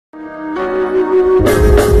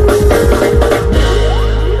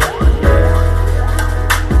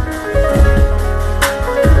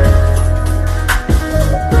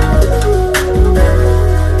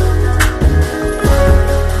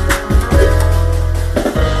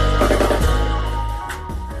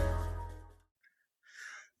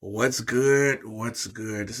What's good? What's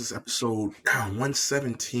good? This is episode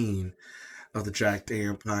 117 of the Jack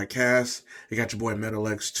Dan podcast. You got your boy Metal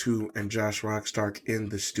X2 and Josh Rockstark in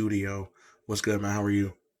the studio. What's good, man? How are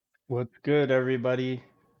you? What's good, everybody?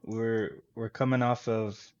 We're coming off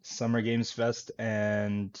of Summer Games Fest,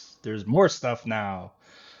 and there's more stuff now.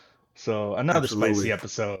 So another spicy Absolutely.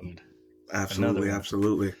 episode, another Absolutely. one,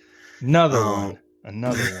 Absolutely. another Um, one,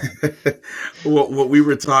 another one. what we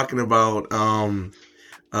were talking about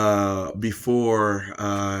before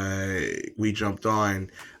we jumped on,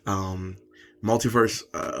 um, Multiverse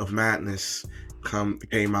of Madness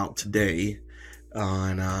came out today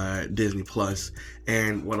on Disney Plus.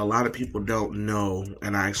 And what a lot of people don't know,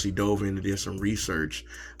 and I actually dove into this some research,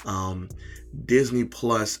 um, Disney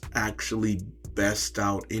Plus actually bests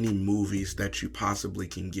out any movies that you possibly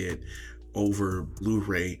can get over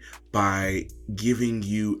Blu-ray by giving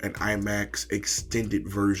you an IMAX extended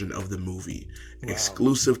version of the movie, Wow.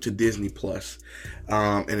 exclusive to Disney Plus.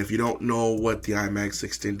 And if you don't know what the IMAX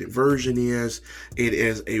extended version is, it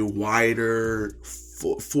is a wider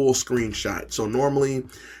full screen shot. So normally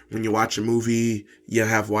when you watch a movie, you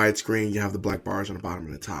have widescreen, you have the black bars on the bottom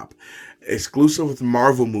and the top. Exclusive with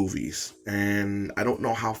Marvel movies, and I don't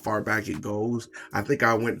know how far back it goes. I think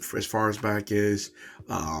I went as far as back as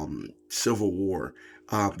Civil War.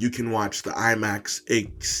 You can watch the IMAX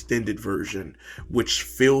extended version, which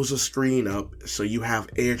fills the screen up, so you have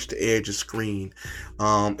edge to edge of screen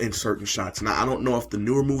in certain shots. Now, I don't know if the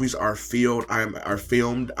newer movies are filmed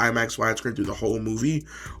IMAX widescreen through the whole movie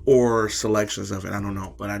or selections of it. I don't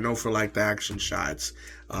know, but I know for like the action shots,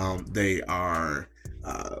 they are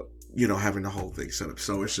having the whole thing set up.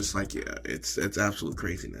 So it's just like, yeah, it's absolute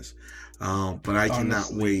craziness. But I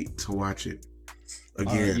cannot wait to watch it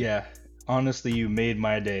again. Yeah, honestly, you made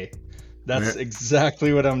my day. That's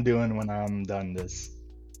exactly what I'm doing when I'm done this.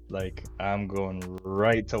 Like, I'm going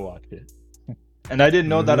right to watch it. And I didn't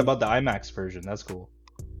know that about the IMAX version. That's cool.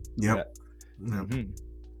 Yep. Yeah. Mm-hmm.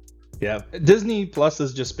 Yeah. Disney Plus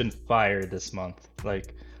has just been fire this month.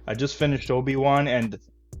 Like, I just finished Obi-Wan, and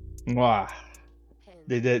wow,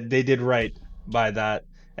 they did right by that.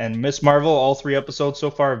 And Miss Marvel, all 3 episodes so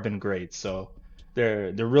far have been great. So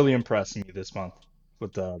they're really impressing me this month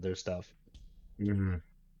with their stuff. Mm-hmm.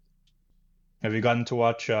 Have you gotten to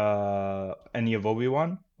watch any of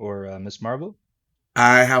Obi-Wan or Miss Marvel?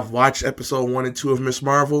 I have watched episode 1 and 2 of Miss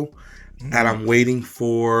Marvel, and I'm waiting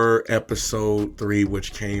for episode 3,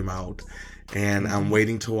 which came out, and I'm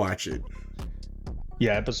waiting to watch it.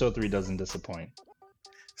 Yeah, episode 3 doesn't disappoint.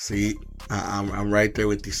 See, I'm right there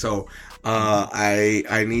with you. So,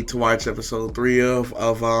 I need to watch episode 3 of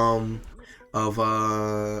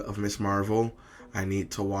Miss Marvel. I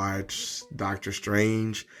need to watch Doctor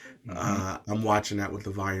Strange. I'm watching that with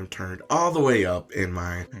the volume turned all the way up in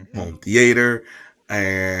my home theater,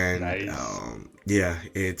 and Nice. yeah,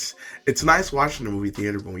 it's nice watching the movie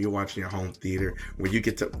theater, but when you're watching your home theater, when you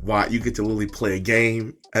get to literally play a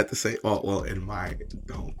game at the same. Well, in my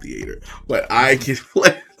home theater, but I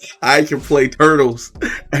can play Turtles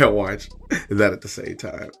and watch that at the same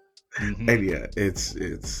time, and yeah, it's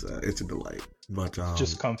a delight. But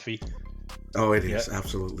Just comfy. oh, it is Yeah.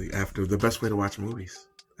 absolutely after the best way to watch movies.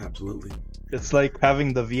 Absolutely. It's like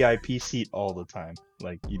having the VIP seat all the time.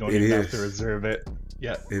 Like, you don't It even have to is. reserve it.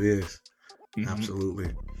 Yeah. It is. Mhm.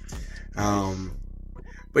 Absolutely. Nice.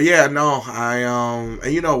 But yeah, no,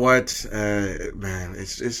 and you know what, man,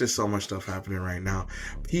 it's just so much stuff happening right now.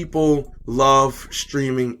 People love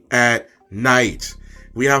streaming at night.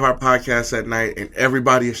 We have our podcast at night, and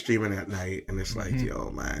everybody is streaming at night, and it's like,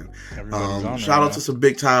 yo, man. Everybody's on Shout right out to some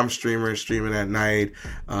big time streamers streaming at night.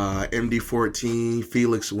 MD14,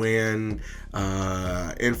 Felix Win,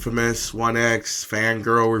 Infamous 1X,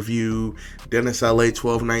 Fangirl Review, Dennis LA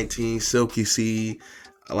 1219, Silky C.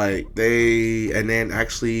 Like and then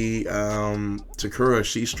actually Takura,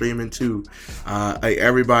 she's streaming too. Like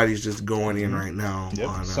everybody's just going in right now. Yep.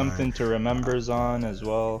 On, Something to Remember's on as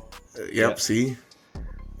well. Yep. Yeah. See,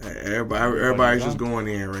 everybody's just going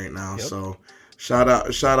in right now. Yep. So shout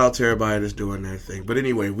out to everybody that's doing their thing. But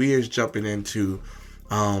anyway, we is jumping into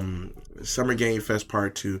Summer Game Fest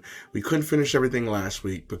Part 2. We couldn't finish everything last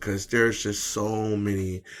week because there's just so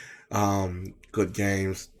many good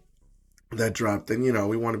games that dropped, and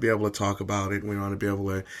we want to be able to talk about it. We want to be able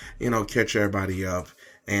to catch everybody up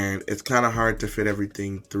and it's kind of hard to fit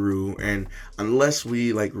everything through. And unless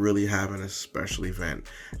we like really have an special event,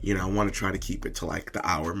 I want to try to keep it to like the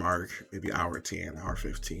hour mark, maybe hour 10, hour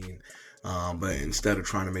 15. But instead of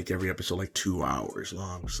trying to make every episode like 2 hours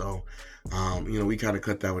long, so we kind of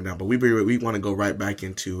cut that one down. But we want to go right back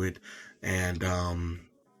into it, and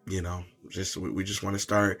we just want to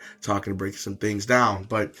start talking and breaking some things down.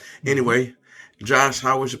 But anyway, Josh,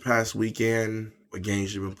 how was your past weekend? What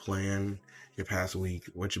games you been playing your past week?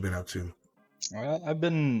 What you been up to? I've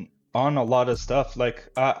been on a lot of stuff. Like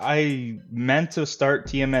I meant to start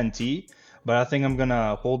TMNT, but I think I'm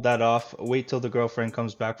gonna hold that off. Wait till the girlfriend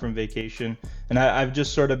comes back from vacation, and I've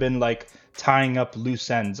just sort of been like tying up loose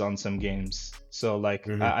ends on some games. So like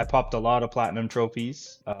I popped a lot of platinum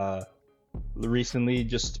trophies recently,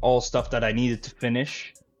 just all stuff that I needed to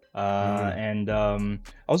finish. And I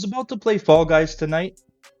was about to play Fall Guys tonight,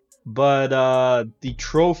 but the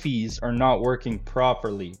trophies are not working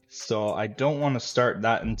properly, so I don't want to start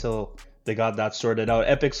that until they got that sorted out.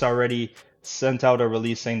 Epic's already sent out a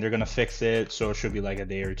release saying they're gonna fix it, so it should be like a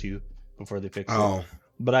day or two before they fix it.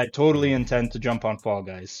 But I totally intend to jump on Fall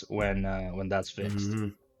Guys when that's fixed.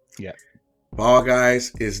 Yeah. Fall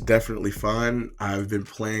Guys is definitely fun. I've been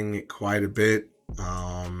playing it quite a bit.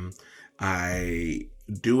 I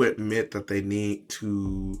do admit that they need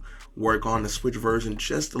to work on the Switch version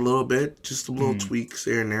just a little bit, just a little tweaks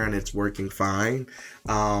here and there, and it's working fine.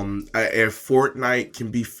 If Fortnite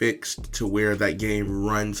can be fixed to where that game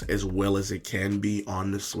runs as well as it can be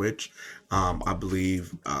on the Switch, I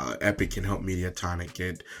believe Epic can help Mediatonic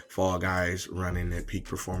get Fall Guys running at peak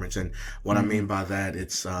performance. And what I mean by that,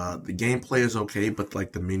 it's the gameplay is okay, but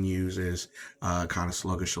like the menus is kind of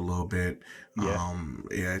sluggish a little bit.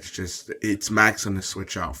 It's maxing the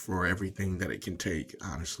Switch out for everything that it can take,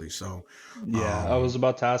 honestly. So I was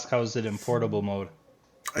about to ask, how is it in portable mode?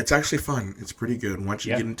 It's actually fun. It's pretty good. Once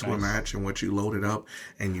you get into a match and once you load it up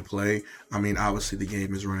and you play, I mean, obviously the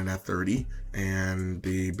game is running at 30 and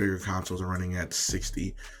the bigger consoles are running at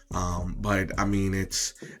 60. But I mean,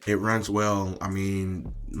 it runs well. I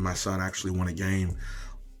mean, my son actually won a game.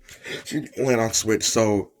 He went on Switch,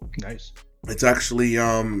 so nice. It's actually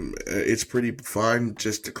it's pretty fun.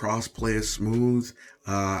 Just the cross-play is smooth.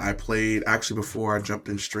 I played actually before I jumped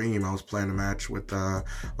in stream. I was playing a match with my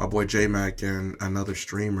boy J-Mac and another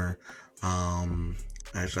streamer.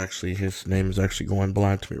 His name is actually going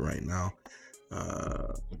blind to me right now.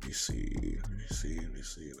 Let me see.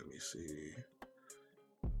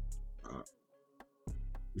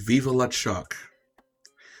 Viva LeChuck.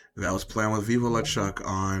 I was playing with Viva LeChuck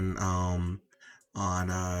on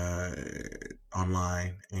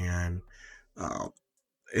online, and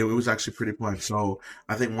it was actually pretty fun. So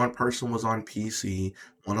I think one person was on PC,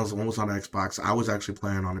 one was on Xbox. I was actually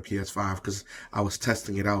playing on the PS5 because I was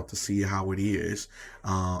testing it out to see how it is,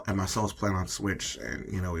 and my son was playing on Switch, and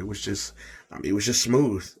it was just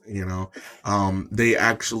smooth. They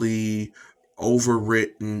actually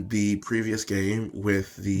overwritten the previous game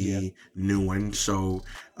with the new one, so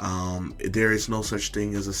there is no such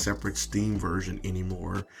thing as a separate Steam version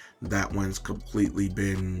anymore. That one's completely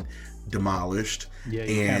been demolished, you and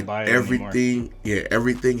can't buy it anymore.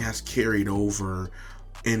 Everything has carried over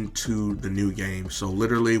into the new game. So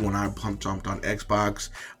literally when I jumped on Xbox,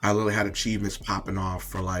 I literally had achievements popping off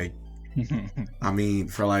for like I mean,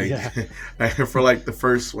 for like the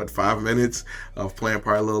first 5 minutes of playing,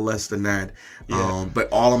 probably a little less than that. But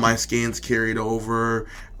all of my skins carried over,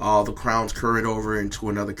 all the crowns carried over into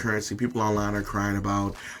another currency. People online are crying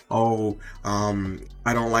about,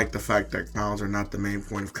 I don't like the fact that crowns are not the main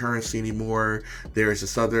point of currency anymore. There's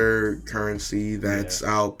this other currency that's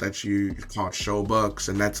out that you called Showbucks,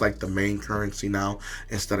 and that's like the main currency now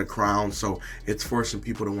instead of crowns. So it's forcing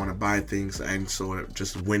people to want to buy things, and so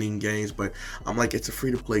just winning games. But I'm like, it's a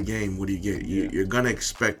free-to-play game. What do you get? You're gonna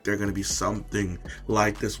expect there gonna be something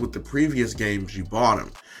like this. With the previous games, you bought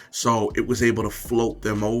them, so it was able to float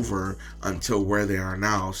them over until where they are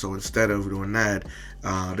now. So instead of doing that,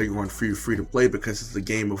 they're going free to play because it's a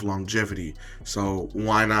game of longevity. So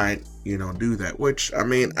why not, do that? Which, I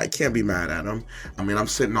mean, I can't be mad at them. I mean, I'm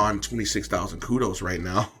sitting on 26,000 kudos right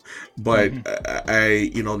now, but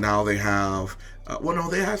now they have. No,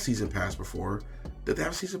 they had season pass before. Did they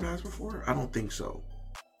have season pass before? I don't think so.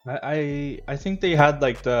 I think they had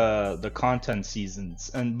like the content seasons,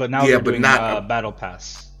 but now they're doing battle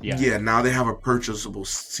pass. Now they have a purchasable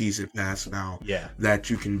season pass now. That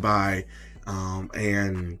you can buy,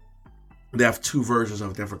 and they have two versions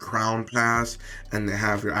of it. They have a crown pass, and they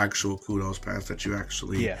have your actual kudos pass that you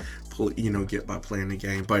actually Yeah. get by playing the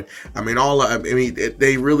game. But I mean,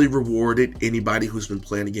 they really rewarded anybody who's been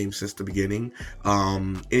playing the game since the beginning.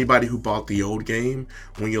 Anybody who bought the old game,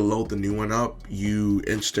 when you load the new one up, you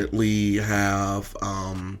instantly have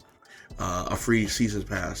a free season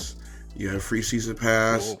pass. You have a free season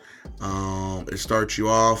pass. Cool. It starts you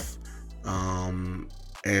off,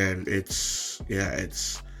 and it's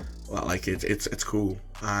well, like it's cool.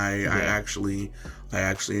 I actually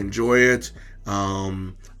enjoy it.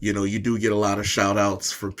 You do get a lot of shout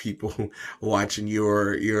outs for people watching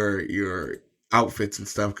your outfits and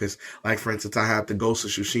stuff. Because, like, for instance, I had the Ghost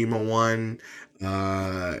of Tsushima one.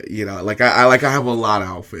 I have a lot of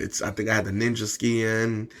outfits. I think I had the ninja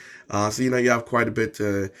skin. So you have quite a bit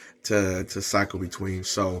to cycle between.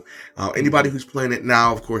 So anybody who's playing it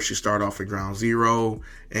now, of course, you start off at ground zero,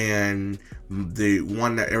 and the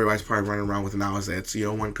one that everybody's probably running around with now is the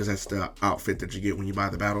Ezio one, because that's the outfit that you get when you buy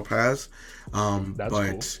the battle pass. That's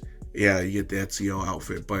but cool. yeah, you get the Ezio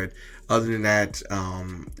outfit. But other than that,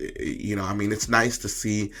 it's nice to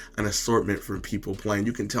see an assortment from people playing.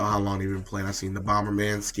 You can tell how long they've been playing. I've seen the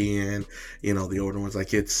Bomberman skin, the older ones.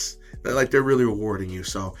 They're really rewarding you.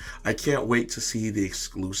 So I can't wait to see the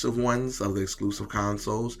exclusive ones of the exclusive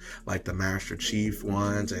consoles, like the Master Chief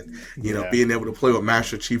ones, and being able to play with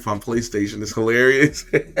Master Chief on PlayStation is hilarious.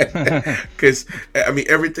 Because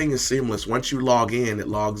everything is seamless. Once you log in, it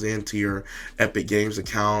logs into your Epic Games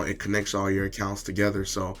account. It connects all your accounts together.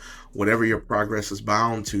 So whatever your progress is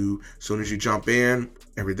bound to, as soon as you jump in,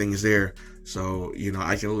 everything is there. So,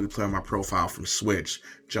 I can literally play on my profile from Switch,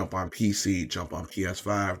 jump on PC, jump on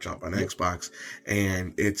PS5, jump on Xbox,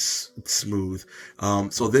 and it's smooth.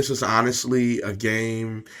 So this is honestly a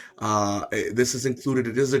game, this is included,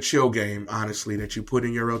 it is a chill game, honestly, that you put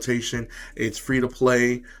in your rotation. It's free to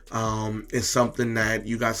play. It's something that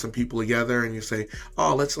you got some people together and you say,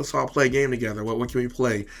 oh, let's all play a game together. What can we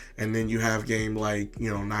play? And then you have game like,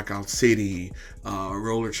 Knockout City,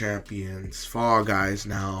 Roller Champions, Fall Guys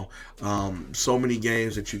now. So many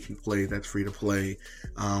games that you can play that's free to play,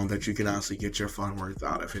 that you can honestly get your fun worth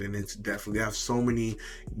out of it. And it's definitely, they have so many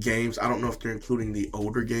games. I don't know if they're including the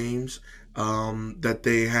older games that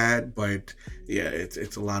they had, but yeah,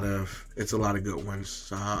 it's a lot of good ones.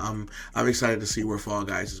 So I'm excited to see where Fall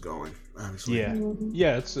Guys is going, honestly.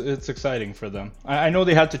 Yeah, it's exciting for them. I know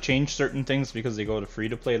they had to change certain things because they go to free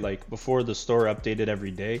to play. Like before, the store updated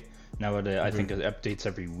every day. Now I think it updates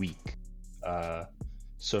every week.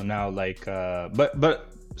 So now but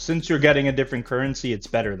since you're getting a different currency, it's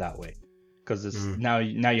better that way, because it's now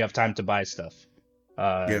you have time to buy stuff.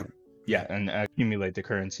 Yeah, and accumulate the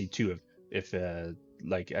currency too. If I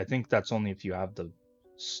think that's only if you have the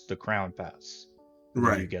crown pass,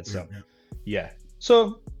 Right. you get some. Yeah.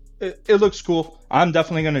 So it looks cool. I'm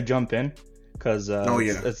definitely gonna jump in because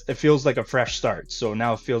it feels like a fresh start. So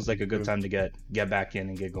now it feels like a good time to get back in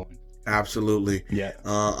and get going. Absolutely. Yeah.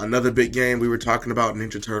 Another big game we were talking about,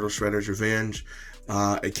 Ninja Turtle Shredder's Revenge.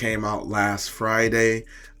 It came out last Friday.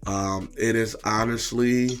 It has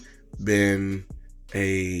honestly been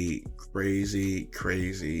a crazy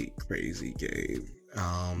game.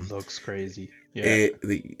 Looks crazy. Yeah.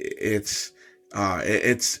 It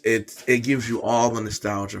gives you all the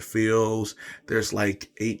nostalgia feels. There's like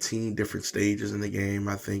 18 different stages in the game,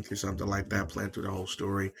 I think, or something like that, playing through the whole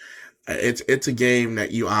story. It's a game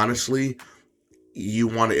that you honestly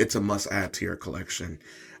it's a must add to your collection.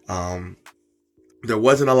 There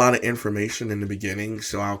wasn't a lot of information in the beginning,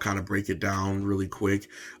 so I'll kind of break it down really quick.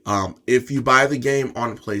 If you buy the game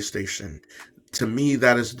on PlayStation, to me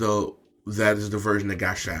that is the version that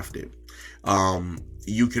got shafted.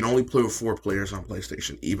 You can only play with 4 players on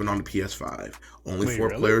PlayStation, even on the PS5. Only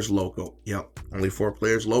 4 players local. Yep, only 4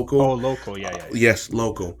 players local. Oh, local, yeah. Yes,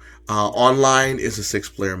 local. Online is a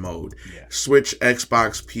 6-player mode. Yeah. Switch,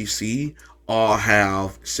 Xbox, PC all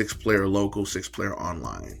have 6-player local, 6-player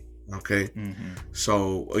online. Okay,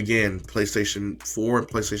 So again, PlayStation 4 and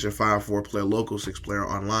PlayStation 5, 4-player local, 6-player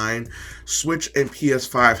online. Switch and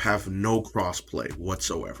PS5 have no crossplay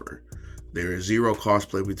whatsoever. There is 0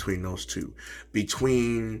 crossplay between those two.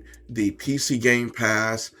 Between the PC Game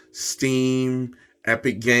Pass, Steam,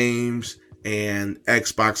 Epic Games, and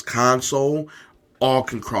Xbox console, all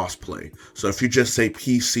can crossplay. So if you just say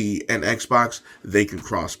PC and Xbox, they can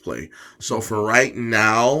crossplay. So for right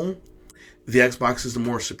now, the Xbox is the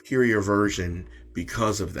more superior version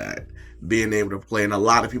because of that, being able to play, and a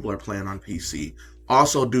lot of people are playing on PC.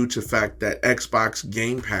 Also due to the fact that Xbox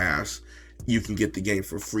Game Pass, you can get the game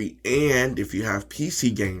for free. And if you have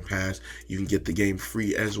PC Game Pass, you can get the game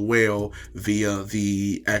free as well via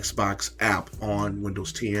the Xbox app on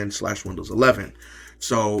Windows 10/Windows 11.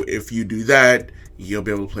 So if you do that, you'll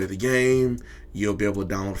be able to play the game. You'll be able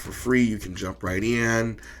to download for free. You can jump right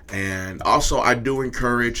in. And also, I do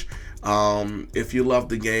encourage, if you love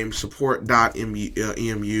the game,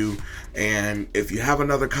 support.emu. And if you have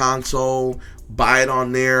another console, buy it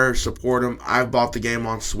on there, support them. I bought the game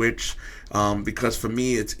on Switch because for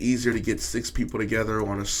me, it's easier to get 6 people together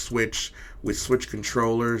on a Switch with Switch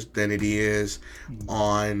controllers than it is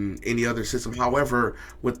on any other system. However,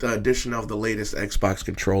 with the addition of the latest Xbox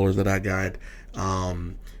controllers that I got,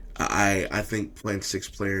 I think playing 6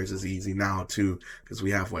 players is easy now too, because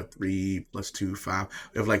we have 3 + 2, 5.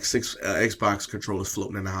 We have like 6 Xbox controllers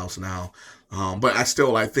floating in the house now. But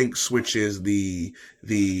I think Switch is the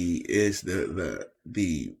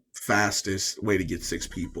fastest way to get 6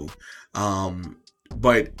 people.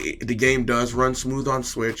 But the game does run smooth on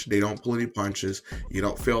Switch. They don't pull any punches. You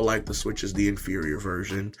don't feel like the Switch is the inferior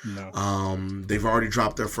version. No. They've already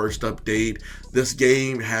dropped their first update. This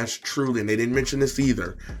game has truly, and they didn't mention this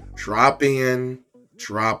either, drop in,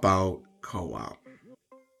 drop out co-op.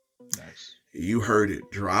 Nice. You heard it.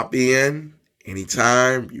 Drop in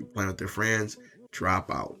anytime you play with their friends. Drop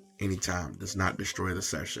out anytime. Does not destroy the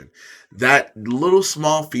session. That little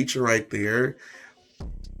small feature right there,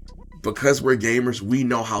 because we're gamers, we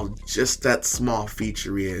know how just that small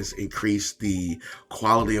feature is increase the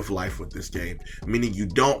quality of life with this game. Meaning you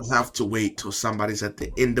don't have to wait till somebody's at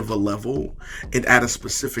the end of a level and at a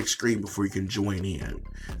specific screen before you can join in.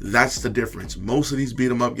 That's the difference. Most of these beat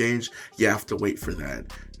 'em up games, you have to wait for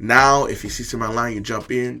that. Now, if you see somebody online, you jump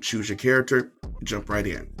in, choose your character, jump right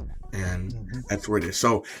in. And that's where it is.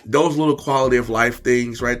 So those little quality of life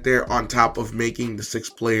things right there, on top of making the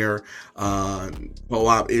 6-player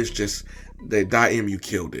co-op, is just the .emu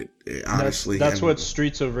killed it. Honestly, that's what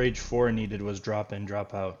Streets of Rage 4 needed, was drop in,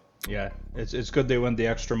 drop out. Yeah, it's good they went the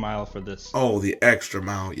extra mile for this. Oh, the extra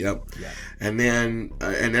mile, yep. Yeah. And then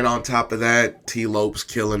on top of that, T-Lopes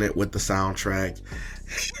killing it with the soundtrack.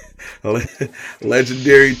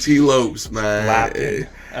 Legendary T-Lopes, man.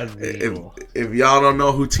 If y'all don't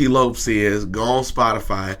know who T-Lopes is, go on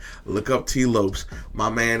Spotify, look up T-Lopes.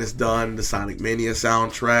 My man has done the Sonic Mania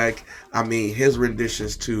soundtrack. I mean, his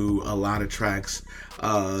renditions to a lot of tracks,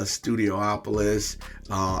 Studiopolis,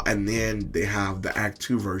 and then they have the Act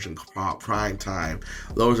 2 version called Prime Time.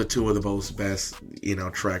 Those are 2 of the most best,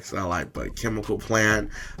 tracks that I like. But Chemical Plant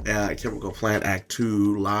Act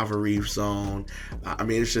 2, Lava Reef Zone. I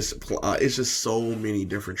mean, it's just so many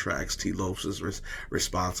different tracks T-Lopes is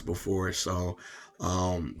responsible for. So,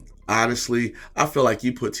 honestly, I feel like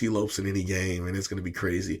you put T-Lopes in any game and it's going to be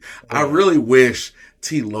crazy. Yeah. I really wish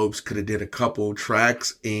T-Lopes could have did a couple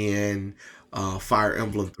tracks in Fire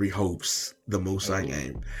Emblem 3 Hopes, the Musou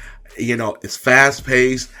game. It's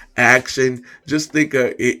fast-paced action. Just think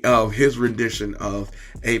of his rendition of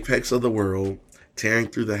Apex of the World, Tearing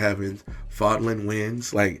Through the Heavens, Faudlin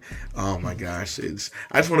Winds. Like, oh my gosh. I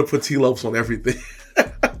just want to put T-Lopes on everything.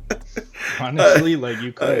 Honestly, like,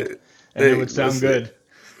 you could. And it would sound good.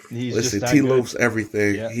 Listen, T-Lopes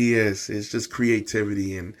everything. Yeah. He is. It's just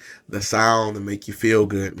creativity and the sound and make you feel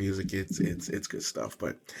good music. It's good stuff.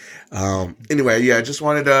 But anyway, yeah, I just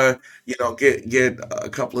wanted to get a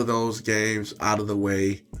couple of those games out of the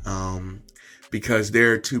way because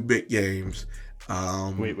they're 2 big games.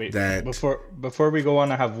 Wait. Before we go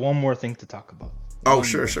on, I have one more thing to talk about. Oh,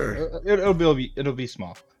 sure. It'll be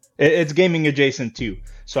small. It's gaming adjacent too.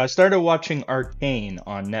 So I started watching Arcane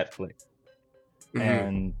on Netflix. Mm-hmm.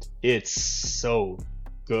 And it's so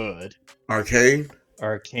good. Arcane.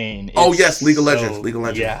 Oh yes, League of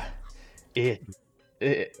Legends. Yeah,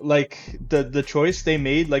 it like the choice they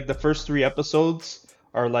made. Like the first 3 episodes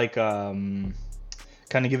are like kind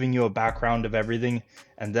of giving you a background of everything,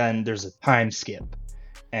 and then there's a time skip,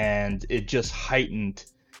 and it just heightened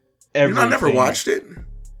everything. I never watched it.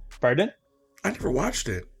 Pardon? I never watched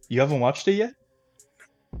it. You haven't watched it yet?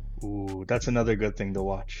 Ooh, that's another good thing to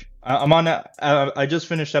watch. I'm on. I just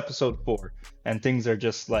finished episode 4, and things are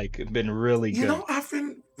just like been really good. I've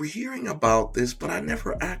been hearing about this, but I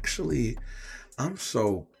never actually. I'm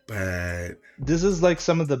so bad. This is like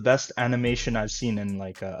some of the best animation I've seen in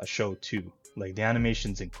like a show too. Like the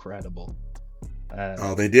animation's incredible.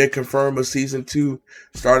 They did confirm a season 2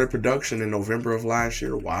 started production in November of last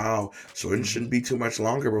year. Wow, so it shouldn't be too much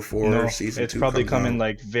longer before season 2. It's probably coming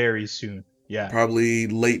like very soon. Yeah, probably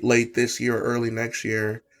late this year or early next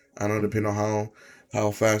year. I don't know, depending on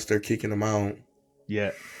how fast they're kicking them out.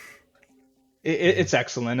 Yeah. It's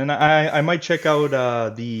excellent, and I might check out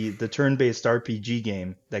the turn-based RPG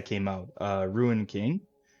game that came out, Ruin King.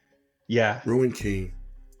 Yeah, Ruin King.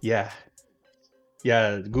 yeah,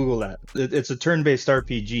 yeah. Google that. It's a turn-based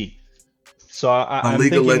RPG. So A I'm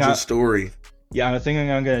League of thinking, Legends story. yeah, I'm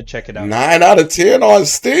thinking I'm gonna check it out. 9 out of 10 on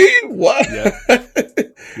Steam? What? Yeah, yeah,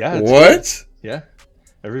 it's good. What? Yeah,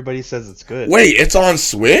 everybody says it's good. Wait, it's on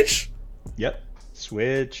Switch? Yep,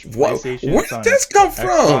 Switch, What? PlayStation, Where it's did on this come from?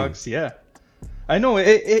 Xbox. Yeah, I know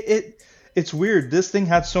it's weird. This thing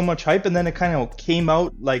had so much hype, and then it kind of came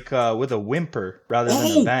out like with a whimper rather than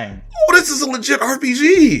a Oh, bang. oh, this is a legit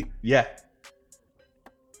RPG. Yeah,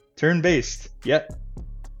 turn-based. Yep.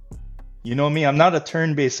 You know me, I'm not a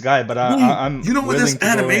turn-based guy, but I'm You know what this willing to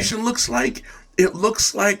go in. animation looks like? It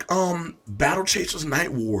looks like Battle Chasers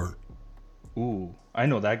Night War. Ooh, I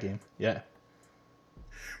know that game. Yeah.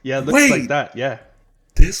 Yeah, it looks Wait. like that. Yeah.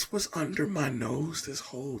 This was under my nose this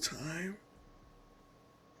whole time.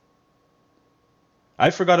 I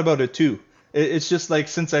forgot about it too. It's just like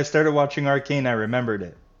since I started watching Arcane, I remembered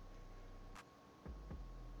it.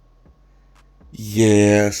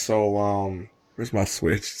 Yeah, so where's my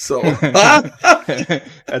Switch? So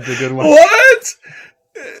That's a good one. what?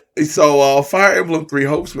 So Fire Emblem Three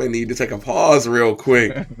Hopes may need to take a pause real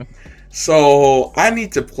quick. So I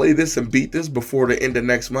need to play this and beat this before the end of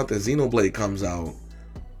next month as Xenoblade comes out.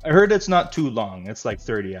 I heard it's not too long. It's like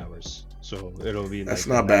 30 hours. So it'll be That's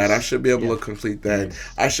like not bad. I nice- should be able yeah. to complete that.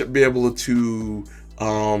 Nice. I should be able to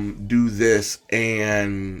do this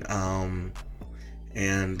and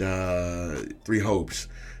Three Hopes.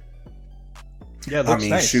 Yeah, it I looks mean,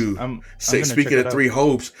 nice. shoot. I'm Say, gonna speaking check of it out.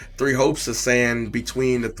 Three Hopes is saying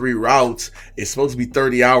between the 3 routes, it's supposed to be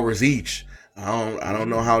 30 hours each. I don't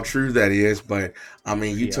know how true that is, but I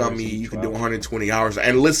mean, you 3 tell hours me each, you can do wow. 120 hours.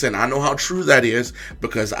 And listen, I know how true that is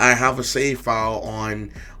because I have a save file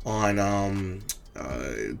on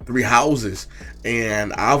Three Houses,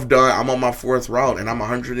 and I'm on my 4th route, and I'm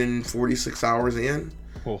 146 hours in.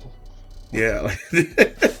 Oh. Yeah,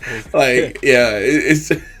 like yeah, it's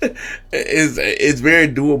very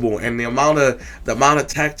doable, and the amount of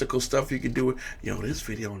tactical stuff you can do. Yo, this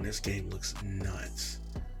video in this game looks nuts.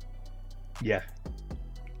 Yeah.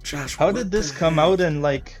 Josh, How what did this the come heck? out and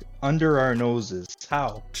like under our noses?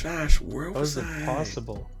 How? Josh, where How was is it I?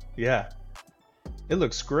 possible? Yeah. It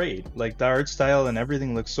looks great. Like the art style and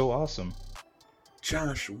everything looks so awesome.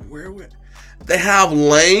 Josh, where were they? Have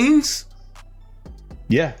lanes?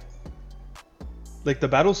 Yeah. Like the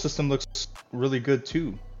battle system looks really good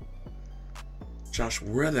too. Josh,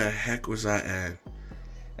 where the heck was I at?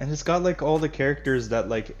 And it's got like all the characters that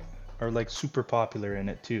like are like super popular in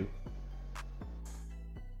it too.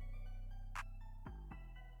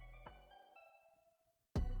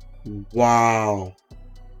 Wow.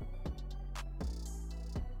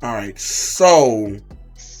 All right, so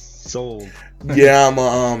Sold. yeah,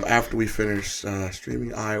 I'm after we finish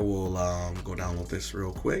streaming, I will go download this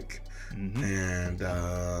real quick. Hmm. And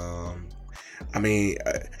I mean,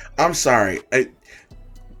 I'm sorry.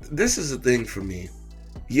 This is the thing for me.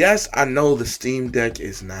 Yes, I know the Steam Deck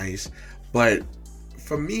is nice, but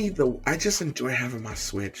for me, I just enjoy having my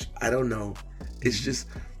Switch. I don't know. It's just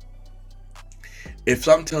if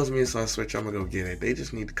something tells me it's on Switch, I'm gonna go get it. They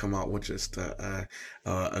just need to come out with just a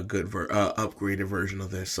good upgraded version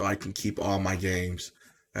of this, so I can keep all my games.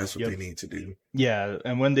 That's what Yep. they need to do. Yeah,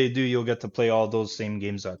 and when they do, you'll get to play all those same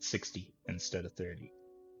games at 60 instead of 30.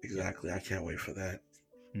 Exactly. I can't wait for that.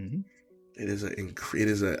 Hmm. It is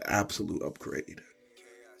an absolute upgrade.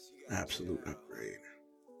 Absolute upgrade.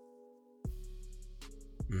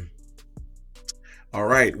 All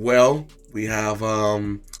right. Well, we have all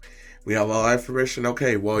that information.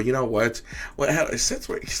 Okay. Well, you know what? Since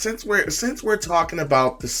we're talking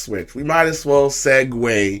about the Switch, we might as well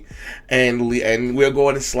segue and we're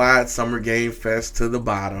going to slide Summer Game Fest to the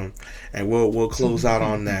bottom, and we'll close out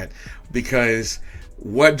on that because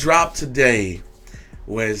what dropped today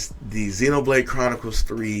was the Xenoblade Chronicles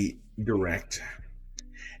 3 Direct.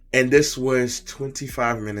 And this was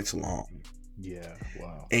 25 minutes long. Yeah,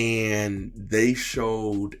 wow. And they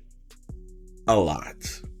showed a lot.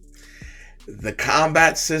 The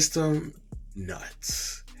combat system,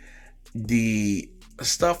 nuts. The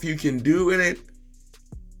stuff you can do in it,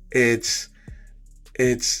 it's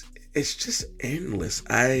just endless.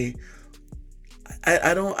 I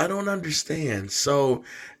don't understand. So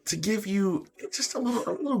to give you just a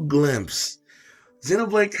little glimpse,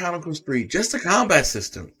 Xenoblade Chronicles 3, just the combat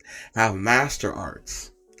system, have master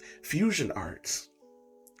arts, fusion arts,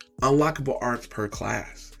 unlockable arts per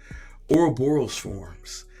class, Ouroboros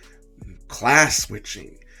forms, class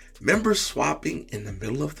switching, member swapping in the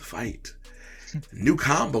middle of the fight, New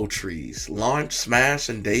combo trees, launch, smash,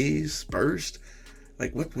 and daze, burst.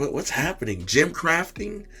 Like what's happening? Gem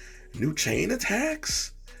crafting, new chain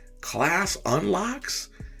attacks, class unlocks,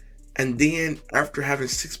 and then after having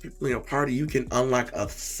 6 people in your party, you can unlock a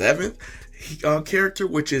seventh character,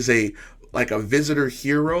 which is a visitor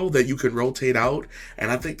hero that you can rotate out. And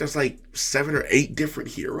I think there's like 7 or 8 different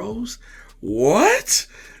heroes. What?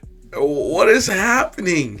 What is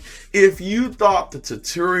happening? If you thought the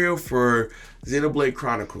tutorial for Xenoblade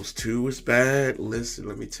Chronicles 2 was bad, listen,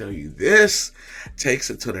 let me tell you, this takes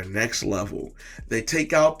it to the next level. They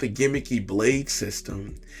take out the gimmicky blade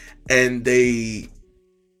system, and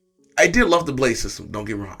I did love the blade system, don't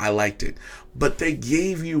get me wrong, I liked it. But they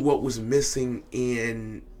gave you what was missing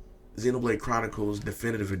in Xenoblade Chronicles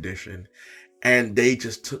Definitive Edition, and they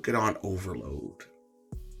just took it on overload.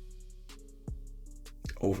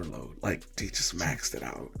 Like, they just maxed it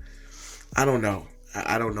out. I don't know.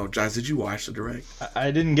 I don't know. Josh, did you watch the direct?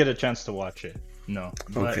 I didn't get a chance to watch it. No.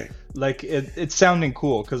 But, okay. Like, it's sounding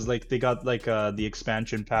cool because, like, they got, like, the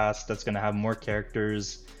expansion pass that's going to have more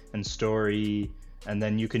characters and story, and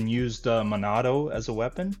then you can use the Monado as a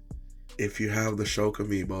weapon. If you have the Shulk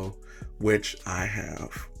amiibo, which I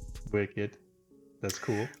have. Wicked. That's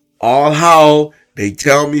cool. All how they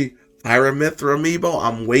tell me Pyramithra amiibo,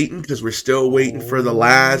 I'm waiting because we're still waiting for the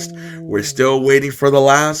last. We're still waiting for the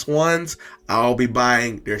last ones. I'll be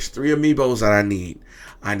buying. There's 3 amiibos that I need.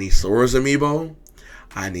 I need Sora's amiibo.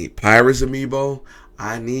 I need Pyra's amiibo.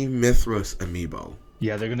 I need Mithra's amiibo.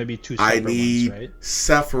 Yeah, they're gonna be 2 separate ones, right?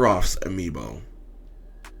 Sephiroth's amiibo.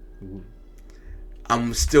 Ooh.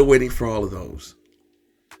 I'm still waiting for all of those.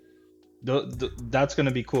 That's gonna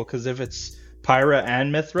be cool because if it's Pyra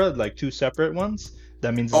and Mithra, like 2 separate ones.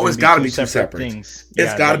 That means it's got to be 2 separate things.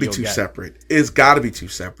 It's got to be 2 separate. It's got to be 2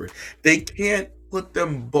 separate. They can't put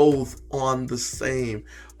them both on the same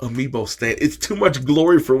amiibo stand. It's too much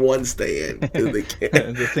glory for one stand. They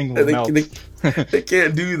can't. The thing will melt. They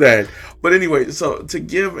can't do that. But anyway, so to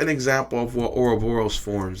give an example of what Ouroboros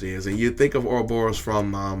forms is, and you think of Ouroboros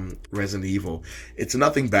from Resident Evil, it's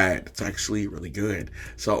nothing bad. It's actually really good.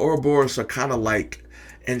 So Ouroboros are kind of like,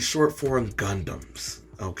 in short form, Gundams.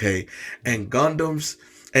 Okay, and Gundams,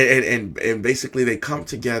 and basically they come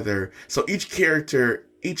together. So each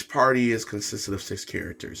party is consisted of 6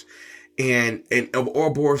 characters, and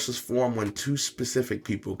Ouroboros' form when 2 specific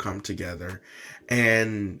people come together,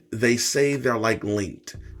 and they say they're like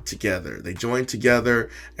linked together. They join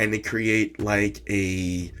together and they create like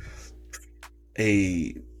it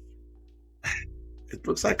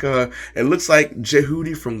looks like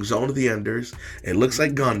Jehudi from Zone of the Enders. It looks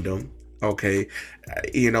like Gundam. Okay,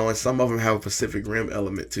 and some of them have a Pacific Rim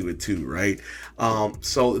element to it too, right?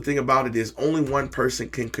 So the thing about it is only one person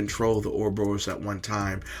can control the Ouroboros at one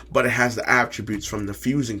time, but it has the attributes from the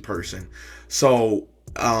fusing person. So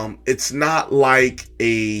it's not like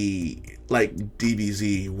DBZ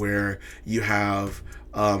where you have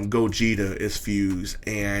Gogeta is fused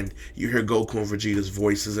and you hear Goku and Vegeta's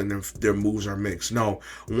voices and their moves are mixed. No,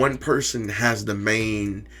 one person has the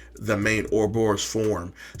main Ouroboros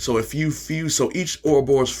form. So if you fuse, so each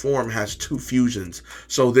Ouroboros form has 2 fusions.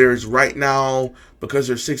 So there's right now, because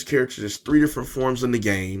there's 6 characters, there's 3 different forms in the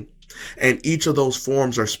game, and each of those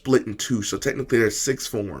forms are split in 2. So technically there's 6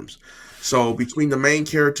 forms. So between the main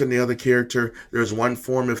character and the other character, there's one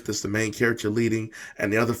form if it's the main character leading,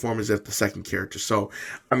 and the other form is if the second character. So,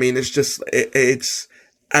 I mean, it's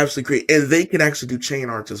absolutely great. And they can actually do chain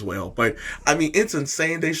arts as well. But, I mean, it's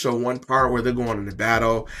insane. They show one part where they're going into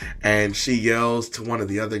battle, and she yells to one of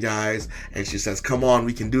the other guys, and she says, "Come on,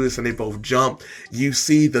 we can do this," and they both jump. You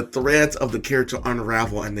see the threads of the character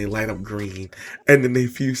unravel, and they light up green, and then they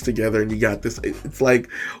fuse together, and you got this. It's like,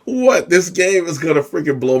 what? This game is gonna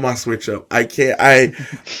freaking blow my Switch up. And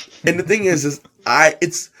the thing is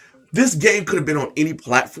this game could have been on any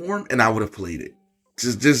platform, and I would have played it.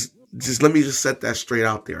 Just let me just set that straight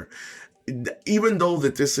out there. Even though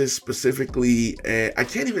that this is specifically, I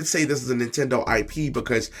can't even say this is a Nintendo IP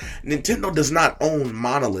because Nintendo does not own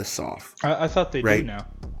Monolith Soft. I thought they do now.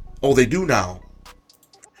 Oh, they do now.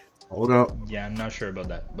 Hold up. Yeah, I'm not sure about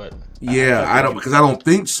that, but yeah, I don't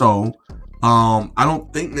think so. I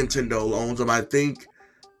don't think Nintendo owns them. I think.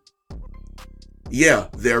 Yeah,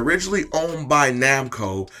 they're originally owned by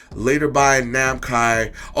Namco, later by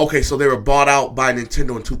Namkai. Okay, so they were bought out by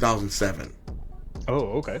Nintendo in 2007.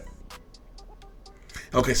 Oh, okay.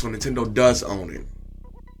 Okay, so Nintendo does own it.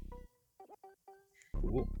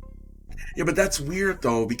 Cool. Yeah, but that's weird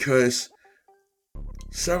though, because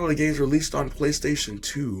several of the games released on PlayStation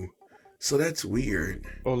 2. So that's weird.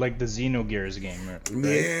 Oh, like the Xenogears game, right?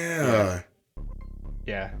 Yeah.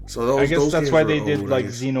 Yeah. So those I guess those that's games why were they did old, I like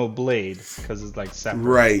guess. Xenoblade, because it's like separate.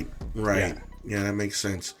 Right, Yeah. right. Yeah, that makes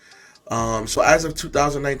sense. So as of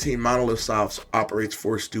 2019, Monolith Soft operates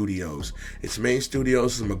 4 studios. Its main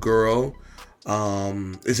studios is Meguro.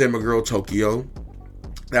 It's in Meguro, Tokyo.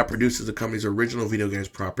 That produces the company's original video games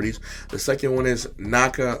properties. The second one is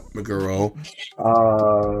Naka Meguro,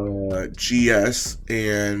 GS,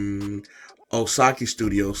 and Osaki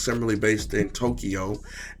Studio, similarly based in Tokyo,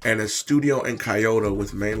 and a studio in Kyoto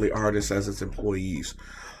with mainly artists as its employees,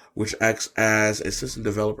 which acts as a system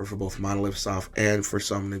developer for both Monolith Soft and for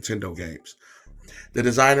some Nintendo games. The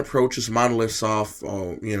design approach is Monolith Soft.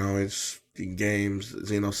 It's games,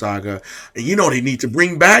 Xenosaga. And they need to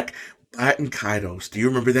bring back Batten Kaitos. Do you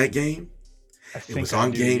remember that game? I It was think I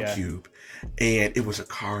on do, yeah. GameCube, and it was a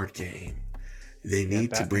card game. They Yeah, need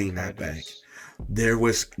to Batten bring that back. Kaitos. There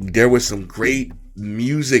was some great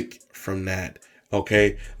music from that.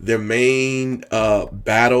 Okay, their main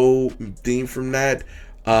battle theme from that,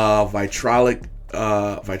 Vitrolica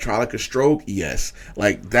Stroke, yes,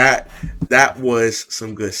 like that was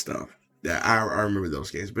some good stuff. That I remember those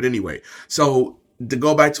games. But anyway, so to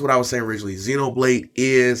go back to what I was saying originally, Xenoblade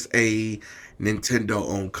is a Nintendo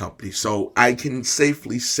owned company, so I can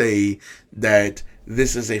safely say that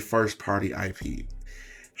this is a first party IP.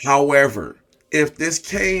 However, if this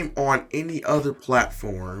came on any other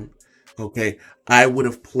platform, okay, I would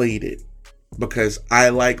have played it because I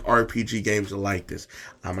like RPG games like this.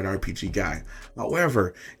 I'm an RPG guy.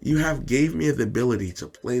 However, you have gave me the ability to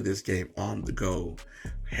play this game on the go,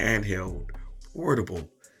 handheld, portable.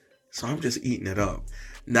 So I'm just eating it up.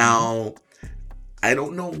 Now, I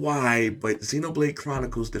don't know why, but Xenoblade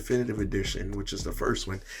Chronicles Definitive Edition, which is the first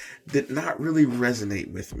one, did not really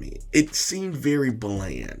resonate with me. It seemed very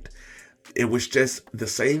bland. It was just the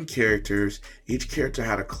same characters. Each character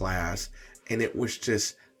had a class, and it was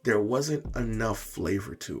just there wasn't enough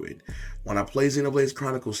flavor to it. When I played Xenoblade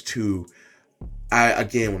Chronicles 2,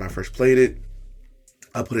 when I first played it,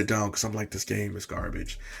 I put it down because I'm like, this game is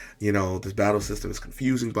garbage. This battle system is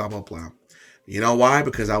confusing, blah, blah, blah. You know why?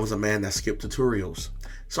 Because I was a man that skipped tutorials.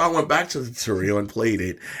 So I went back to the tutorial and played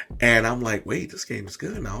it. And I'm like, wait, this game is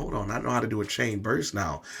good. Now, hold on. I know how to do a chain burst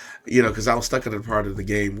now. Because I was stuck at a part of the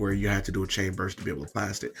game where you had to do a chain burst to be able to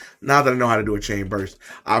pass it. Now that I know how to do a chain burst,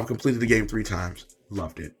 I've completed the game 3 times.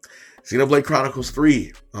 Loved it. Xenoblade Chronicles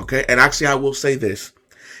 3. Okay. And actually, I will say this.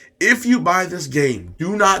 If you buy this game,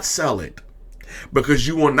 do not sell it. Because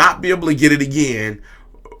you will not be able to get it again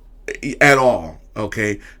at all.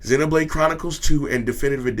 Okay, Xenoblade Chronicles 2 and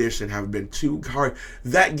Definitive Edition have been too hard.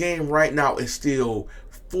 That game right now is still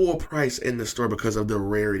full price in the store because of the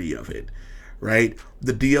rarity of it, right?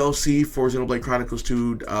 The DLC for Xenoblade Chronicles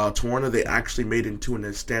 2 Torna, they actually made into a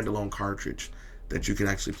standalone cartridge that you can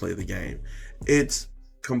actually play the game. It's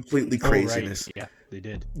completely craziness. Oh, right. Yeah, they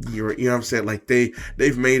did. You know what I'm saying? Like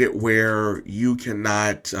they've made it where you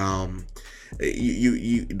cannot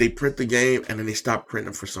they print the game and then they stop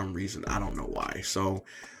printing for some reason. I don't know why. So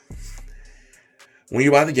when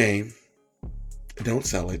you buy the game, don't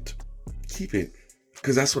sell it. Keep it.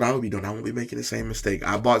 Because that's what I would be doing. I won't be making the same mistake.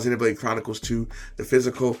 I bought Xenoblade Chronicles 2, the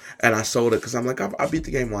physical, and I sold it because I'm like, I beat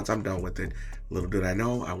the game once. I'm done with it. Little did I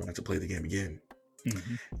know, I wanted to play the game again.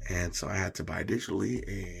 Mm-hmm. And so I had to buy it digitally,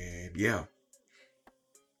 and yeah,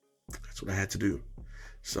 that's what I had to do.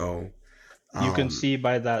 So you can see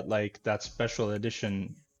by that, like that special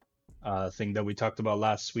edition thing that we talked about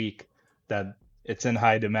last week, that it's in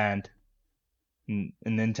high demand. And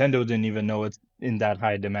Nintendo didn't even know it's in that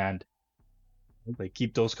high demand. Like,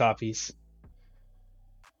 keep those copies.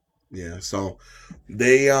 Yeah, so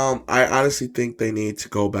they I honestly think they need to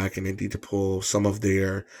go back and they need to pull some of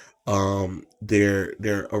their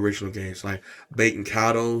original games, like Baten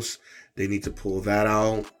Kaitos. They need to pull that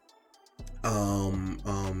out.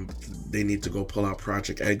 They need to go pull out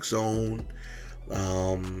Project X Zone.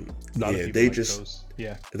 They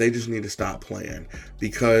just need to stop playing,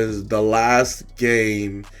 because the last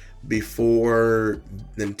game before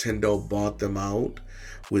Nintendo bought them out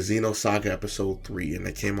was Xenosaga Episode 3, and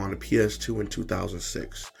it came on the PS2 in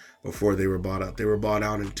 2006 before they were bought out. They were bought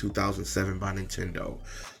out in 2007 by Nintendo.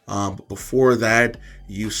 Before that,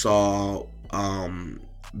 you saw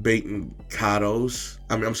Baten Kaitos.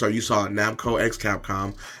 You saw Namco X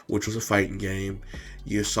Capcom, which was a fighting game.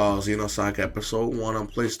 You saw Xenosaga Episode 1 on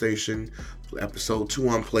PlayStation, Episode 2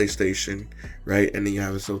 on PlayStation, right? And then you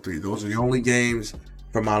have Episode 3. Those are the only games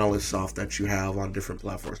from Monolith Soft that you have on different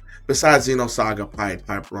platforms. Besides Xenosaga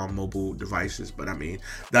Piper on mobile devices, but I mean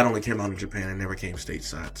that only came out in Japan and never came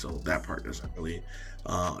stateside, so that part doesn't really.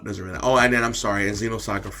 Oh, and then I'm sorry, and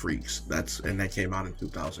Xenosaga Freaks. That came out in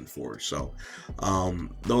 2004. So,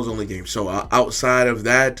 those only games. So outside of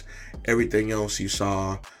that, everything else you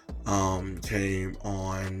saw came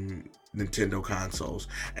on Nintendo consoles,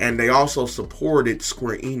 and they also supported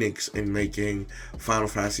Square Enix in making Final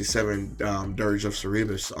Fantasy VII Dirge of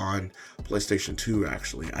Cerberus on PlayStation 2.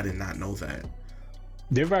 Actually, I did not know that.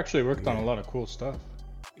 They've actually worked on a lot of cool stuff.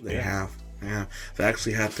 They have. Yeah, they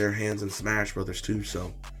actually had their hands in Smash Brothers too.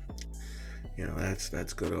 So,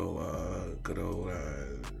 that's good old.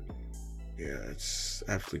 Yeah, it's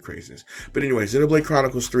absolutely craziness. But anyway, Xenoblade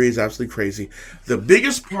Chronicles 3 is absolutely crazy. The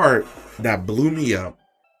biggest part that blew me up,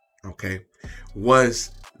 okay,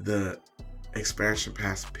 was the expansion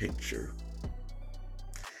pass picture.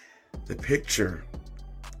 The picture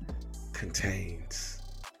contains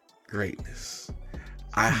greatness.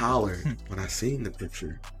 I hollered when I seen the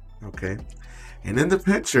picture. Okay, and in the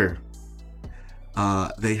picture,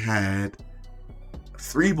 they had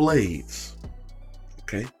 3 blades.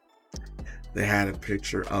 Okay, they had a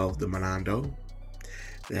picture of the Monando.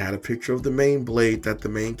 They had a picture of the main blade that the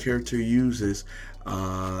main character uses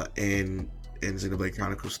in Xenoblade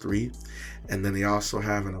Chronicles 3, and then they also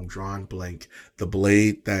have, and I'm drawing blank, the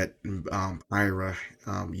blade that Pyra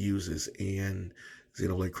uses in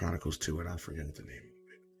Xenoblade Chronicles 2, and I forget the name.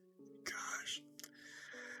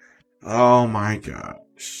 Oh my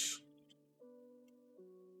gosh.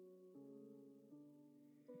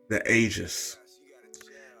 The Aegis.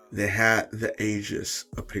 They had the Aegis,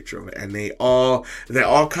 a picture of it, and they all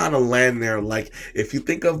kind of land there. Like, if you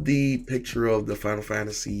think of the picture of the Final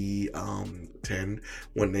Fantasy 10,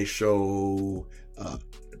 when they show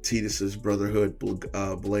Tidus's Brotherhood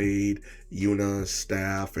blade, Yuna's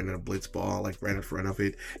staff, and a Blitzball like right in front of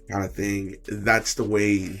it, kind of thing. That's the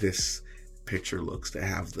way this picture looks. To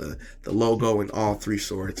have the logo and all 3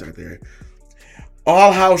 swords are there.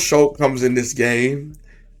 All House Shulk comes in this game,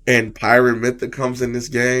 and Pyra Mythic comes in this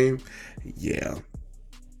game. Yeah,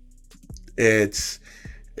 it's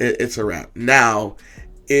a wrap. Now,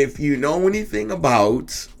 if you know anything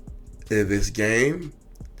about this game,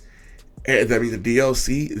 I mean the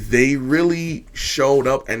DLC, they really showed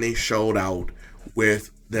up and they showed out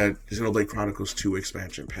with the Xenoblade Chronicles 2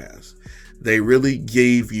 expansion pass. They really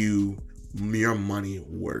gave you your money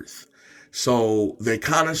worth. So they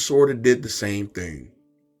kind of sort of did the same thing.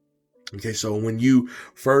 Okay, so when you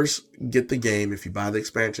first get the game, if you buy the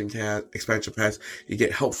expansion pass, you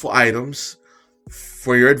get helpful items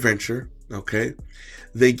for your adventure. Okay,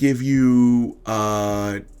 they give you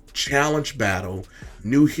a challenge battle,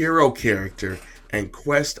 new hero character, and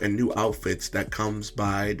quest and new outfits that comes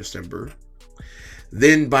by December.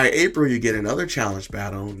 Then by April, you get another challenge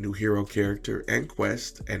battle, new hero character and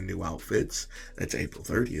quest and new outfits. That's April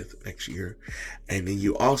 30th next year. And then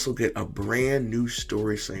you also get a brand new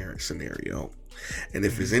story scenario. And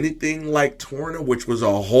if it's anything like Torna, which was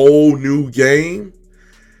a whole new game,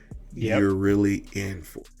 you're really in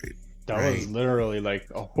for it. That was literally like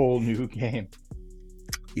a whole new game.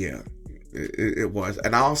 Yeah. It was,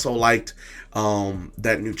 and I also liked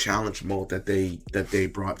that new challenge mode that they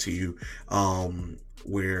brought to you,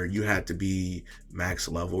 where you had to be max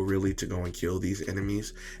level really to go and kill these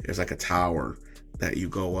enemies. There's like a tower that you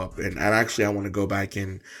go up, and actually I want to go back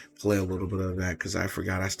and play a little bit of that because I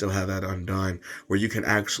forgot I still have that undone, where you can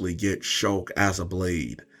actually get Shulk as a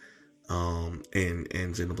blade in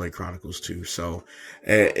Xenoblade Chronicles 2. So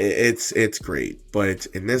it's great, but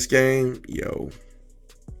in this game,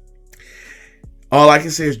 all I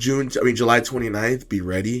can say is July 29th, be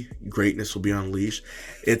ready. Greatness will be unleashed.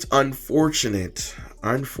 It's unfortunate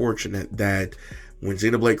that when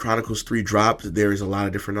Xenoblade Chronicles 3 drops, there is a lot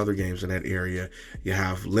of different other games in that area. You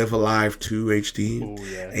have Live Alive 2 HD,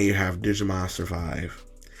 and you have Digimon Survive.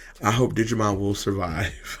 I hope Digimon will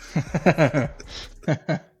survive.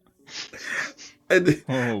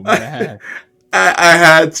 Oh, man. I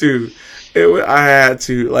had to. I had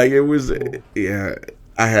to. Like, it was, yeah.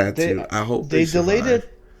 I had to. I hope they delayed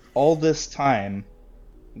it all this time.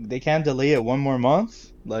 They can't delay it one more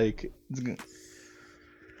month. Like,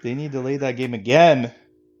 they need to delay that game again.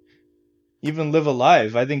 Even Live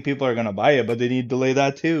Alive, I think people are gonna buy it, but they need to delay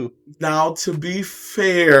that too. Now, to be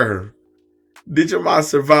fair, Digimon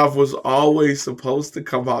Survive was always supposed to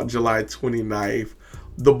come out July 29th.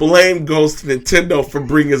 The blame goes to Nintendo for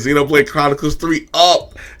bringing Xenoblade Chronicles 3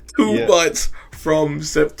 up 2 months. From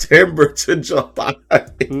September to July.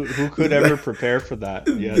 Who could ever prepare for that?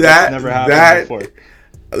 Yeah, that's never happened before.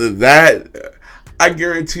 I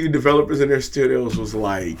guarantee you developers in their studios was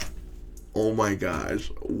like, oh my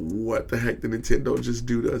gosh, what the heck did Nintendo just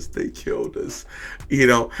do to us? They killed us.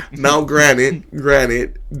 Now granted,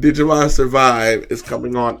 Digimon Survive is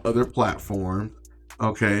coming on other platforms.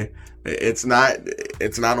 Okay. It's not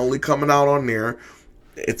only coming out on there,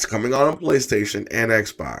 it's coming out on PlayStation and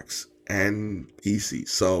Xbox and PC.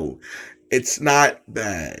 So it's not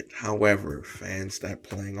bad. However, fans that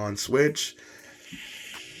playing on Switch,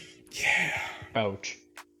 yeah. Ouch.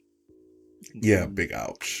 Yeah, big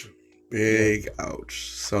ouch. Big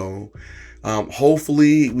ouch. So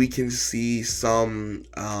hopefully we can see some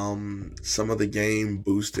of the game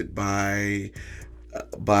boosted by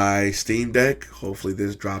Steam Deck. Hopefully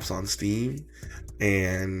this drops on Steam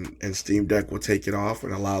and Steam Deck will take it off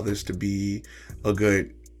and allow this to be a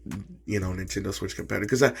good Nintendo Switch competitor,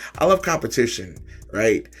 because I love competition,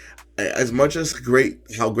 right? As much as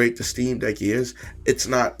how great the Steam Deck is, it's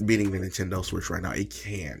not beating the Nintendo Switch right now. It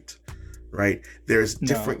can't. Right? There's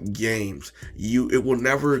different games. It will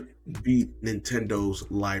never beat Nintendo's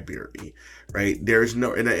library, right? There's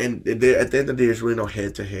no, and at the end of the day, there's really no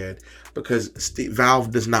head to head, because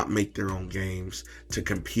Valve does not make their own games to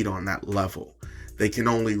compete on that level. They can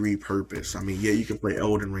only repurpose. I mean, yeah, you can play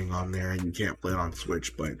Elden Ring on there and you can't play it on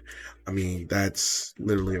Switch, but I mean, that's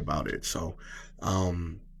literally about it. So,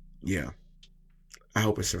 yeah, I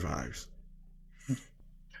hope it survives.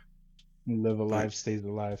 Live alive, stays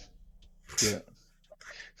alive. Yeah,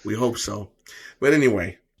 we hope so. But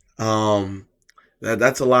anyway,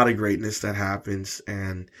 that's a lot of greatness that happens,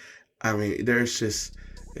 and I mean, it's just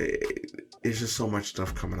so much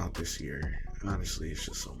stuff coming out this year. Honestly, it's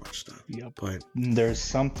just so much stuff. Yep. But there's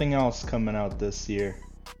something else coming out this year.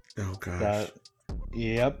 Oh gosh.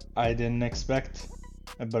 I didn't expect,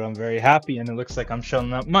 but I'm very happy, and it looks like I'm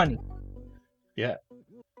shelling out money. Yeah.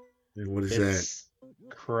 And what is that?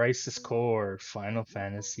 Crisis Core Final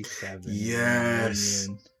Fantasy VII. Yes.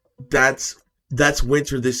 That's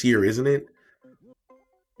winter this year, isn't it?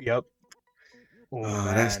 Yep. Oh,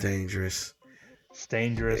 that's dangerous. It's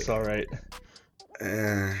dangerous, all right.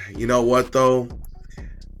 You know what though?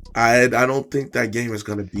 I don't think that game is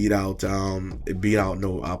gonna beat out Pokemon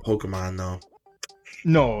though.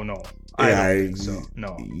 No. I don't think so.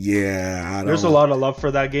 No. Yeah, there's a lot of love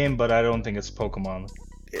for that game, but I don't think it's Pokemon.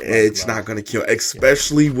 It's not going to kill,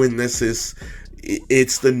 especially when it's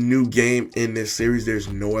the new game in this series. There's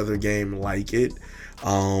no other game like it.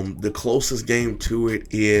 The closest game to it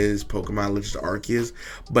is Pokemon Legends Arceus,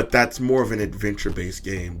 but that's more of an adventure-based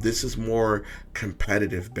game. This is more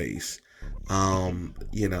competitive-based.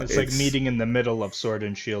 It's like meeting in the middle of Sword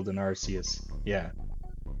and Shield and Arceus. Yeah.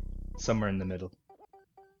 Somewhere in the middle.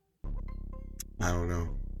 I don't know.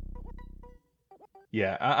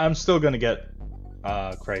 Yeah, I'm still going to get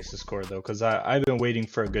Crisis Core though, because I've been waiting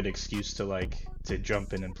for a good excuse to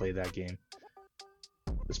jump in and play that game,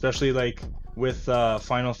 especially with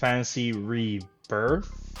Final Fantasy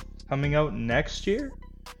Rebirth coming out next year.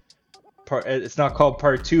 It's not called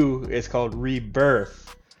Part 2, it's called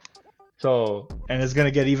Rebirth. So, and it's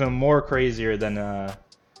gonna get even more crazier than the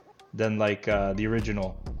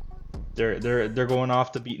original. They're going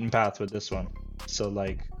off the beaten path with this one. So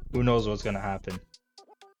who knows what's gonna happen.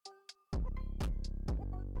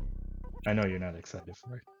 I know you're not excited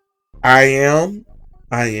for it. I am,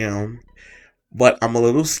 but I'm a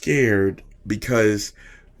little scared because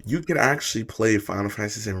you can actually play Final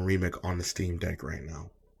Fantasy VII Remake on the Steam Deck right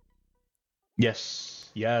now.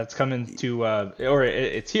 Yes, yeah, it's coming to, or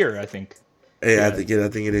it's here, I think. Yeah, I think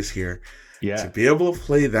it is here. Yeah, to be able to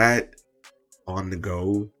play that on the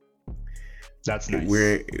go, that's nice.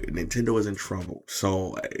 Where Nintendo is in trouble.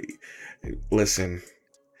 So, listen,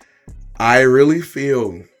 I really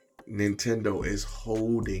feel Nintendo is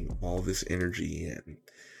holding all this energy in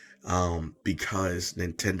because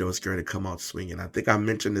Nintendo is going to come out swinging. I think I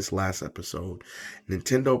mentioned this last episode.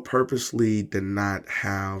 Nintendo purposely did not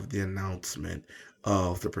have the announcement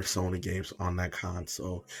of the Persona games on that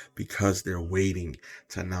console because they're waiting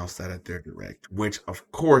to announce that at their Direct, which of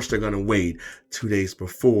course they're going to wait 2 days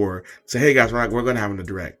before. Say, hey guys, we're going to have a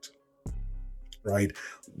Direct, right?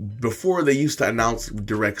 Before they used to announce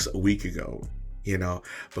Directs a week ago.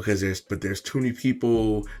 Because there's too many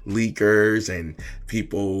people, leakers and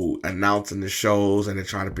people announcing the shows and they're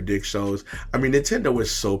trying to predict shows. I mean, Nintendo is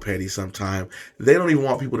so petty sometimes. They don't even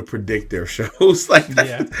want people to predict their shows.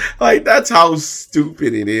 That's how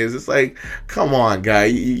stupid it is. It's like, come on, guy.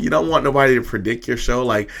 You don't want nobody to predict your show.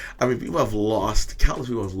 Countless people have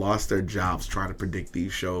lost their jobs trying to predict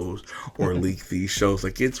these shows or leak these shows.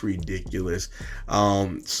 It's ridiculous.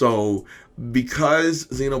 So because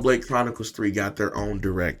Xenoblade Chronicles 3 got their own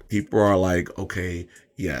Direct, people are like, okay,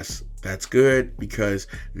 Yes, that's good, because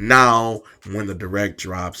now when the Direct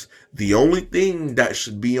drops, the only thing that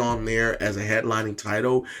should be on there as a headlining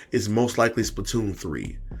title is most likely Splatoon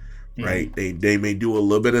 3, right? They may do a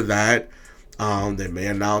little bit of that. They may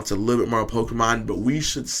announce a little bit more Pokemon, but we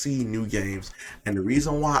should see new games. And the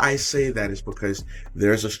reason why I say that is because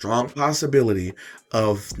there's a strong possibility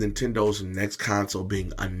of Nintendo's next console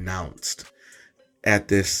being announced at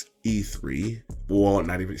this E3. Well,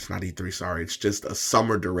 it's not E3, sorry. It's just a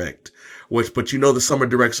summer direct. But you know, the summer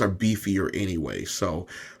directs are beefier anyway. So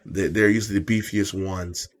they're usually the beefiest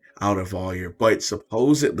ones out of all year. But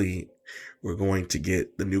supposedly, we're going to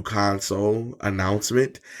get the new console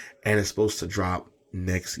announcement, and it's supposed to drop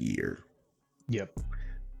next year. Yep.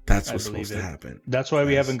 That's what's supposed to happen. That's why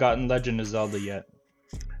we haven't gotten Legend of Zelda yet.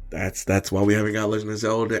 That's why we haven't got Legend of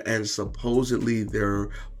Zelda, and supposedly they're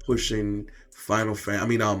pushing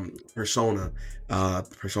Persona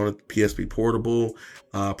PSP Portable,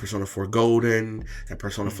 Persona 4 Golden, and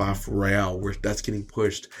Persona 5 Royale, where that's getting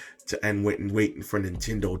pushed to, and waiting for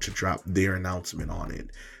Nintendo to drop their announcement on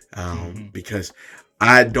it. Because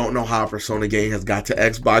I don't know how a Persona game has got to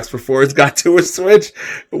Xbox before it's got to a Switch,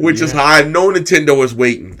 which is how I know Nintendo is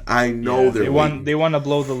waiting. I know they want to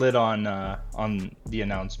blow the lid on the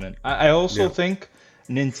announcement. I also think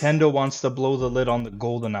Nintendo wants to blow the lid on the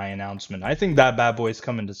GoldenEye announcement. I think that bad boy's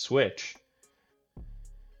coming to Switch.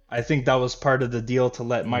 I think that was part of the deal to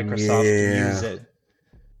let Microsoft use it.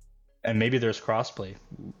 And maybe there's crossplay.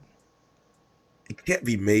 It can't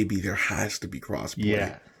be maybe, there has to be crossplay.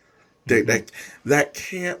 Yeah. That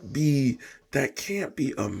can't be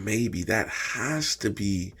a maybe. That has to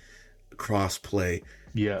be crossplay.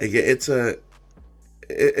 Yeah. It's a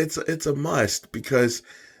must, because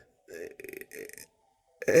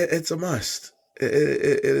it's a must.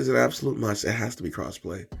 It is an absolute must. It has to be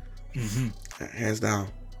crossplay. Hands down.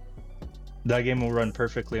 That game will run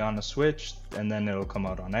perfectly on the Switch, and then it'll come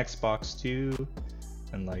out on Xbox too,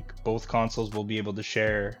 and like both consoles will be able to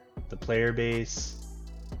share the player base.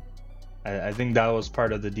 I think that was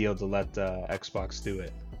part of the deal to let Xbox do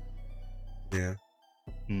it. Yeah.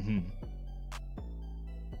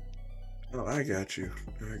 Oh, I got you.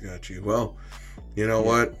 Well, you know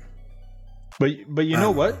what? But you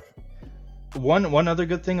know what? One other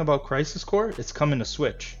good thing about Crisis Core, it's coming to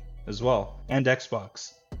Switch as well, and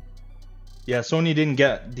Xbox. Yeah, Sony didn't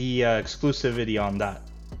get the exclusivity on that.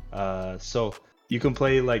 So you can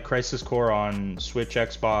play like Crisis Core on Switch,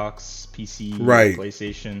 Xbox, PC,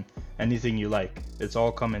 PlayStation, anything you like. It's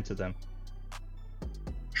all coming to them.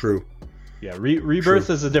 True. Yeah, Rebirth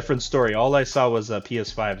is a different story. All I saw was a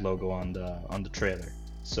PS5 logo on the trailer.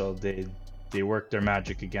 So they worked their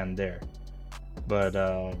magic again there. But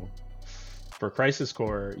for Crisis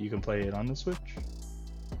Core, you can play it on the Switch.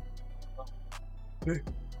 Okay.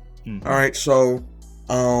 All right, so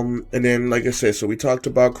and then like I said, so we talked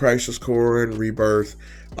about Crisis Core and Rebirth.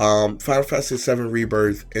 Final Fantasy VII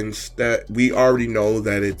Rebirth, instead we already know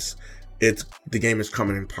that it's the game is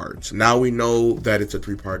coming in parts. Now we know that it's a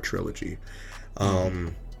 3-part trilogy.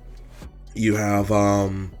 You have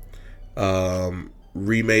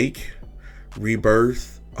Remake,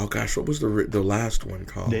 Rebirth. Oh gosh, what was the last one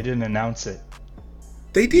called? They didn't announce it.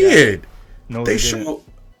 They did. Yeah. No, they showed.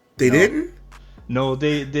 They didn't. No,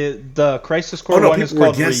 the Crisis Core one is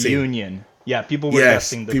called Reunion. Yeah, people were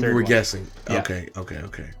guessing the third one. People were guessing. Yeah.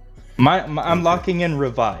 Okay. I'm locking in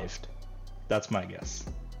Revived. That's my guess.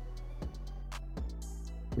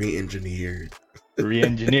 Re-engineered.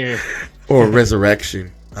 Or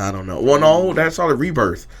Resurrection. I don't know. Well, no, that's all a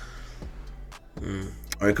Rebirth.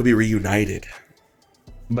 Or it could be Reunited.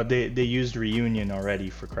 But they used Reunion already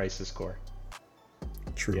for Crisis Core.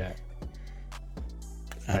 True. Yeah.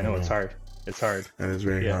 I know it's hard. It's hard. That is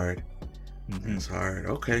very hard. It's hard.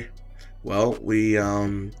 Okay. Well, we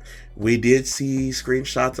did see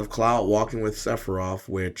screenshots of Cloud walking with Sephiroth,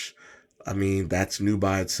 which, I mean, that's new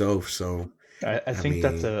by itself. So I think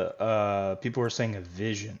that's people were saying a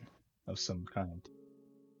vision of some kind.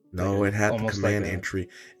 No, like it had the command entry.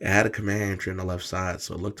 It had a command entry on the left side,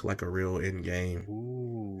 so it looked like a real in game.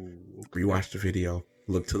 Ooh. Okay. Rewatch the video.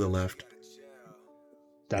 Look to the left.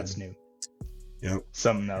 That's new. Yep.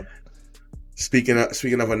 Something up. Speaking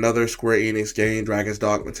of another Square Enix game, Dragon's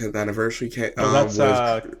Dogma 10th anniversary. That's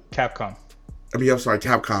Capcom. I'm sorry,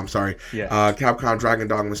 Capcom. Sorry. Yeah. Capcom Dragon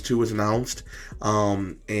Dogma 2 was announced.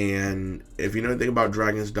 And if you know anything about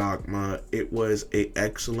Dragon's Dogma, it was an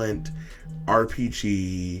excellent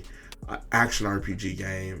RPG, action RPG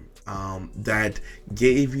game that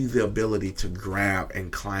gave you the ability to grab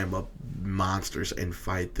and climb up monsters and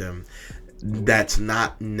fight them. That's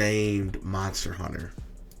not named Monster Hunter.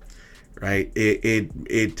 right?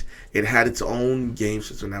 It had its own game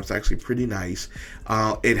system that was actually pretty nice.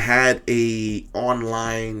 It had a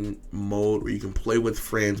online mode where you can play with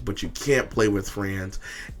friends, but you can't play with friends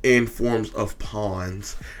in forms of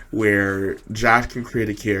pawns, where Josh can create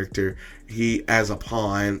a character he as a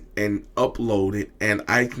pawn and upload it, and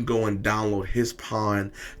I can go and download his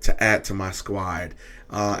pawn to add to my squad.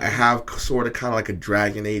 I have sort of kind of like a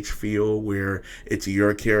Dragon Age feel where it's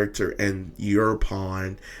your character and your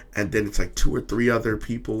pawn, and then it's like 2 or 3 other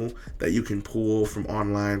people that you can pull from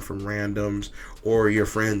online, from randoms, or your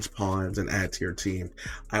friends' pawns and add to your team.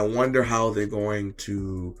 I wonder how they're going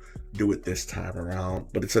to do it this time around,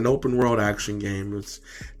 but it's an open world action game. It's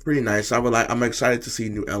pretty nice. I'm excited to see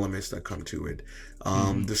new elements that come to it.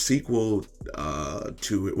 The sequel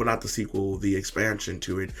to it, well, not the sequel, the expansion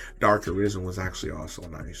to it, Dark Arisen, was actually also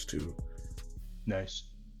nice too. Nice.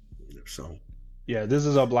 So yeah, this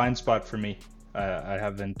is a blind spot for me. I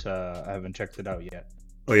haven't checked it out yet.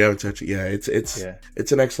 Oh, you haven't touched it? Yeah, it's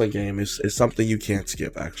an excellent game. It's something you can't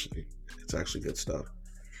skip. Actually, it's actually good stuff.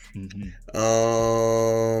 Did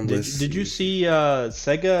you see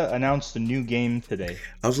Sega announced a new game today?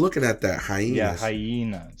 I was looking at that Hyenas. Yeah,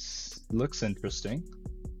 Hyenas looks interesting.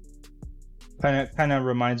 Kind of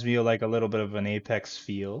reminds me of like a little bit of an Apex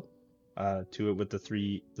feel to it with the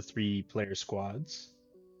three player squads.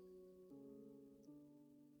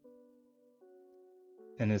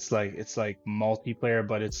 And it's like multiplayer,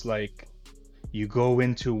 but it's like you go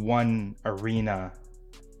into one arena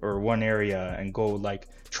or one area and go like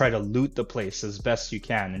try to loot the place as best you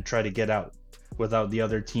can and try to get out without the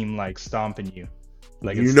other team like stomping you.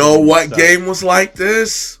 Like, you know what game was like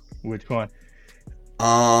this? Which one?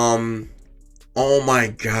 Oh my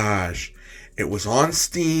gosh. It was on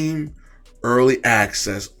Steam, early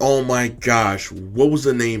access. Oh my gosh. What was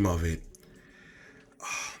the name of it?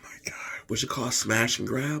 Oh my god. Was it called Smash and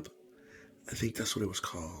Grab? I think that's what it was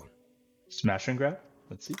called. Smash and Grab?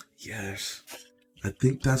 Let's see. Yes. I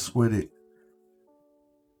think that's what it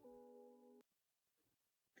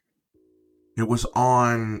was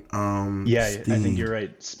on yeah, Steam. I think you're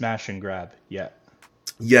right. Smash and Grab. Yeah.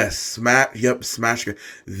 Yes, Smash.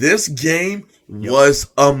 This game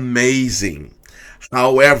was amazing.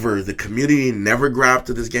 However, the community never grabbed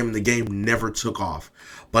to this game and the game never took off.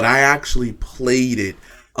 But I actually played it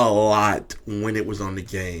a lot when it was on the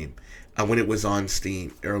game. When it was on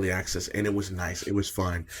Steam, early access, and it was nice. It was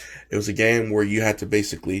fun. It was a game where you had to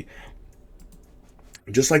basically,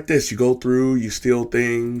 just like this, you go through, you steal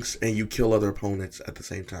things, and you kill other opponents at the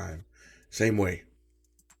same time. Same way.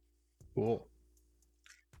 Cool.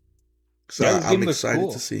 So yeah, I'm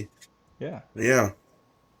excited to see. Yeah. Yeah.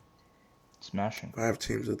 Smashing. 5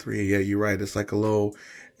 teams of 3. Yeah, you're right. It's like a little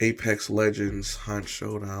Apex Legends Hunt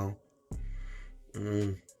Showdown.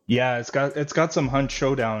 Yeah, it's got some Hunt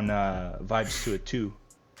Showdown vibes to it too.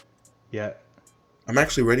 Yeah. I'm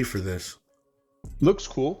actually ready for this. Looks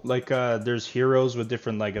cool. Like there's heroes with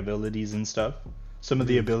different like abilities and stuff. Some of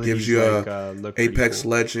the abilities gives you like, look cool. Apex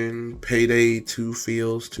Legend, Payday 2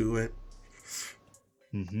 feels to it.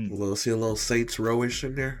 See a little Saints Row-ish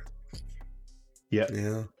in there. Yeah.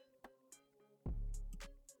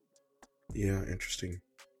 Yeah, interesting.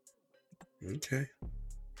 Okay.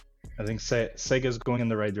 I think Sega's going in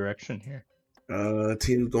the right direction here.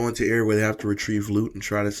 Teams going to area where they have to retrieve loot and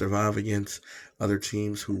try to survive against other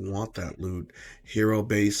teams who want that loot. Hero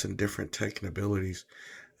base and different tech and abilities.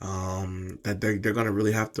 That they're going to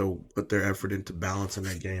really have to put their effort into balancing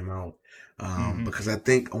that game out. Because I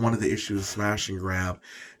think one of the issues with Smash and Grab,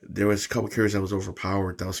 there was a couple characters that was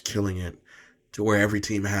overpowered that was killing it, to where every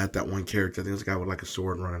team had that one character. I think there was a guy with like a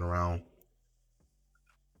sword running around.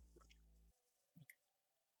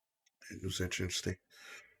 It was interesting.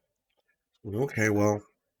 Okay, well,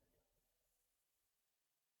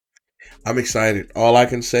 I'm excited. All I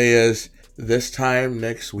can say is this time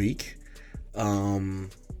next week, I'll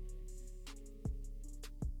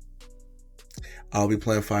be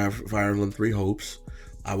playing Fire Emblem 3 Hopes.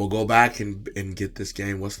 I will go back and get this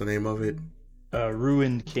game. What's the name of it?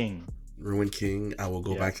 Ruined King. Ruined King. I will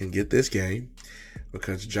go back and get this game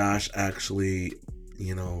because Josh actually,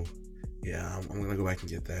 I'm going to go back and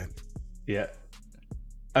get that. Yeah.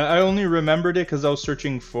 I only remembered it because I was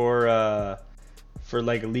searching for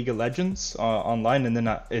like League of Legends online, and then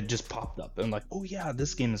it just popped up. And I'm like, oh yeah,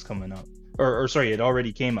 this game is coming out. Or sorry, it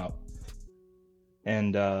already came out.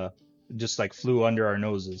 And just like flew under our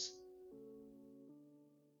noses.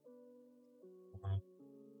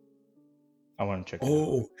 I want to check it out.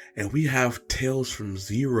 Oh, and we have Tales from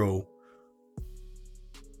Zero.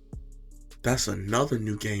 That's another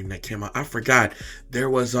new game that came out. I forgot. There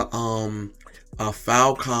was a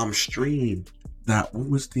Falcom stream. What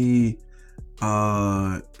was the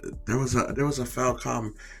Uh, there was a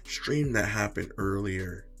Falcom stream that happened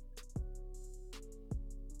earlier.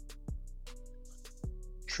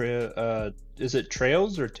 Is it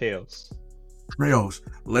Trails or Tails? Trails,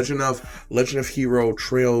 Legend of Hero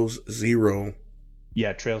Trails Zero.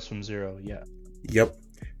 Yeah, Trails from Zero. Yeah. Yep.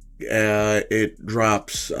 It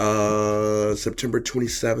drops September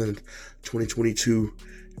 27th, 2022.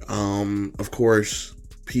 Of course,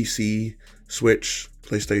 PC, Switch,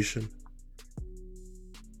 PlayStation.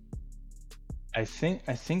 I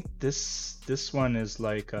think this one is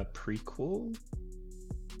like a prequel.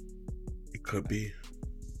 It could be.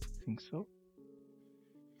 I think so.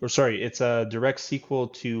 Or sorry, it's a direct sequel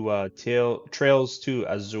to Trails to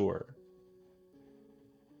Azure.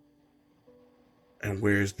 And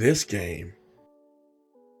where's this game?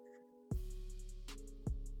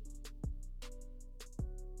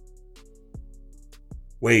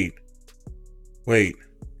 Wait.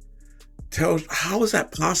 How is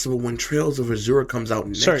that possible when Trails of Azure comes out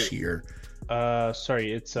next year?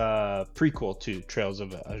 Sorry, it's a prequel to Trails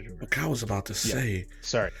of Azure. Okay, I was about to say. Yeah.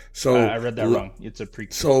 Sorry. So I read that wrong. It's a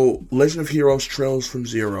prequel. So Legend of Heroes Trails from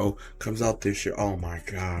Zero comes out this year. Oh my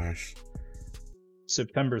gosh.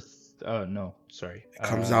 September. No, sorry.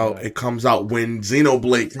 It comes out when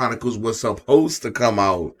Xenoblade Chronicles was supposed to come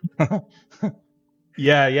out.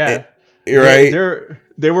 Yeah. Right?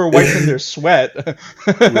 They were wiping their sweat.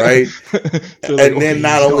 Right? And then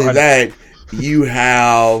not only that, you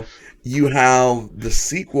have the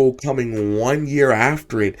sequel coming 1 year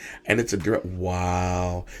after it, and it's a direct.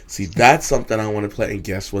 Wow. See, that's something I want to play. And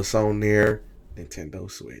guess what's on there? Nintendo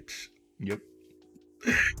Switch. Yep.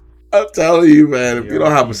 I'm telling you, man, if you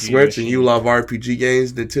don't have a Switch and you love RPG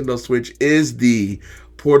games, Nintendo Switch is the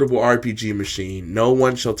portable RPG machine. No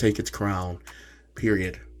one shall take its crown.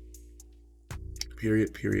 Period.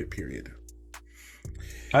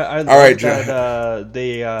 I All right, that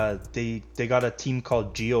they got a team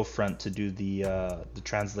called Geofront to do the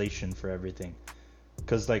translation for everything,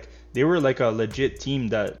 because like they were like a legit team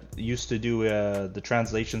that used to do the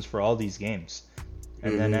translations for all these games,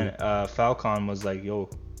 and then Falcon was like, "Yo,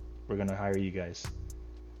 we're gonna hire you guys.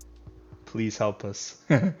 Please help us."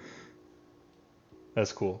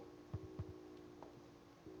 That's cool.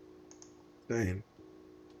 Dang.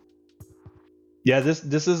 Yeah,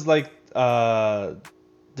 this is like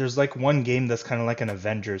there's like one game that's kind of like an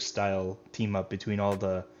Avengers style team up between all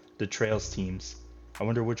the Trails teams. I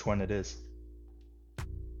wonder which one it is.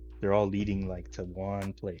 They're all leading like to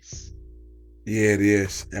one place. Yeah, it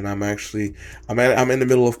is. And I'm in the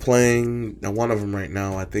middle of playing one of them right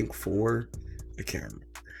now. I think 4. I can't remember.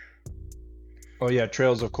 Oh yeah,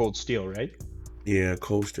 Trails of Cold Steel, right? Yeah,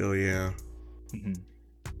 Cold Steel. Yeah. Mm-hmm.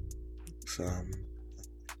 So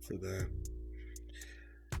for that.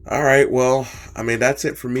 All right. Well, I mean, that's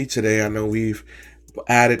it for me today. I know we've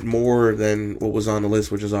added more than what was on the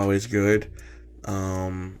list, which is always good.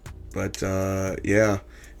 But yeah.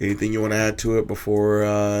 Anything you want to add to it before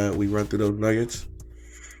we run through those nuggets?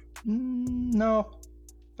 No,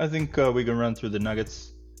 I think we can run through the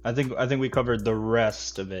nuggets. I think we covered the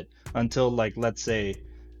rest of it until, like, let's say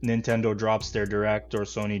Nintendo drops their Direct or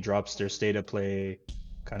Sony drops their State of Play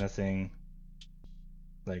kind of thing.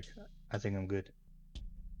 Like, I think I'm good.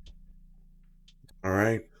 All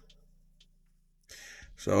right.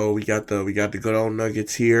 So we got the good old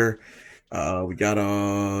nuggets here. We got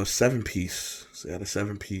a 7-piece. So we got a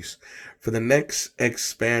 7-piece for the next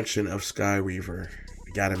expansion of Skyreaver.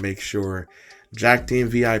 We got to make sure Jack Team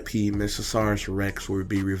VIP Mrs. Rex will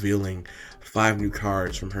be revealing 5 new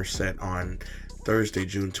cards from her set on Thursday,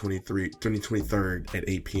 June 23rd at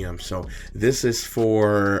 8 p.m. So this is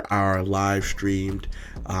for our live streamed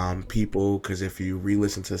people, because if you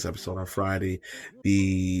re-listen to this episode on Friday,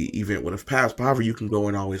 the event would have passed. But however, you can go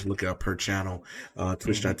and always look up her channel,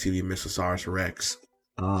 twitch.tv Mrs. Rex,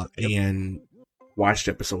 and watch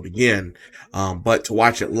the episode again. But to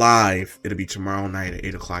watch it live, it'll be tomorrow night at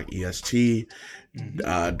 8 o'clock EST.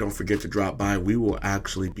 Don't forget to drop by. We will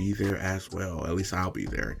actually be there as well. At least I'll be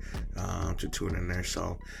there to tune in there.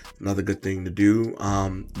 So another good thing to do.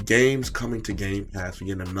 Games coming to Game Pass. We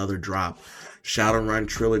get another drop. Shadowrun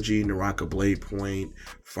Trilogy, Naraka Blade Point,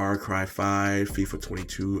 Far Cry 5, FIFA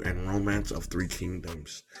 22, and Romance of Three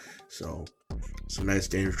Kingdoms. So some nice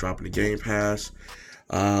games dropping to Game Pass.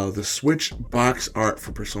 The Switch box art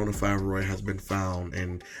for Persona 5 Roy has been found,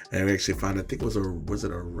 and I actually found, I think was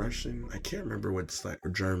it a Russian? I can't remember what site,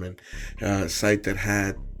 or German site that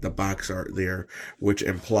had the box art there, which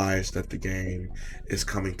implies that the game is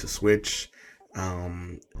coming to Switch.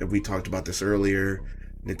 We talked about this earlier.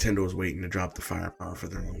 Nintendo is waiting to drop the firepower for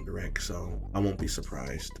their own direct, so I won't be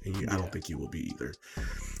surprised. And I don't think you will be either.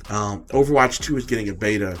 Overwatch 2 is getting a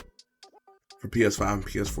beta for PS5 and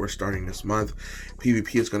PS4 starting this month.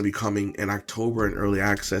 PvP is going to be coming in October in early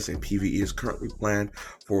access, and PvE is currently planned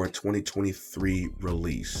for a 2023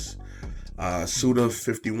 release.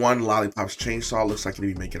 Suda51 Lollipop's Chainsaw looks like it'll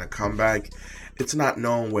be making a comeback. It's not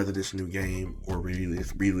known whether this new game or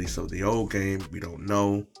release of the old game. We don't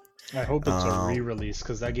know. I hope it's a re-release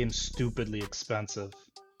because that game's stupidly expensive.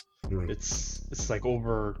 Hmm. It's like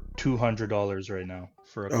over $200 right now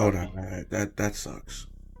for a Oh, copy. that sucks.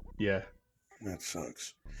 Yeah. That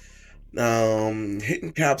sucks.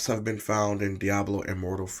 Hidden caps have been found in Diablo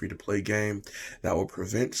Immortal free-to-play game that will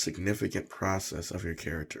prevent significant process of your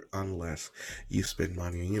character unless you spend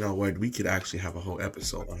money. And you know what? We could actually have a whole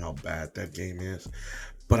episode on how bad that game is,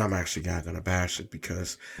 but I'm actually not going to bash it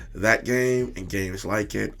because that game and games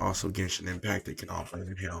like it, also Genshin Impact, it can all burn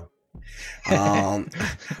in hell.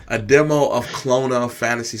 A demo of Clona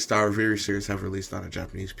Phantasy Star Revere series have released on a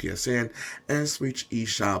Japanese PSN and Switch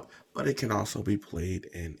eShop, but it can also be played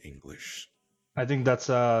in English. I think that's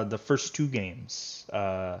the first 2 games.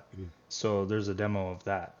 So there's a demo of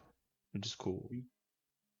that, which is cool.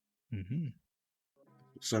 Mm-hmm.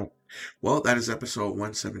 So, well, that is episode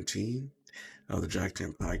 117 of the Jack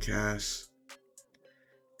 10 podcast.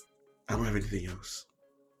 I don't have anything else.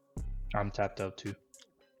 I'm tapped out too.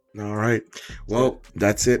 All right. Well,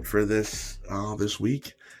 that's it for this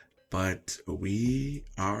week. But we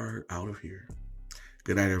are out of here.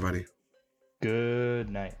 Good night, everybody. Good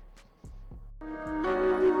night.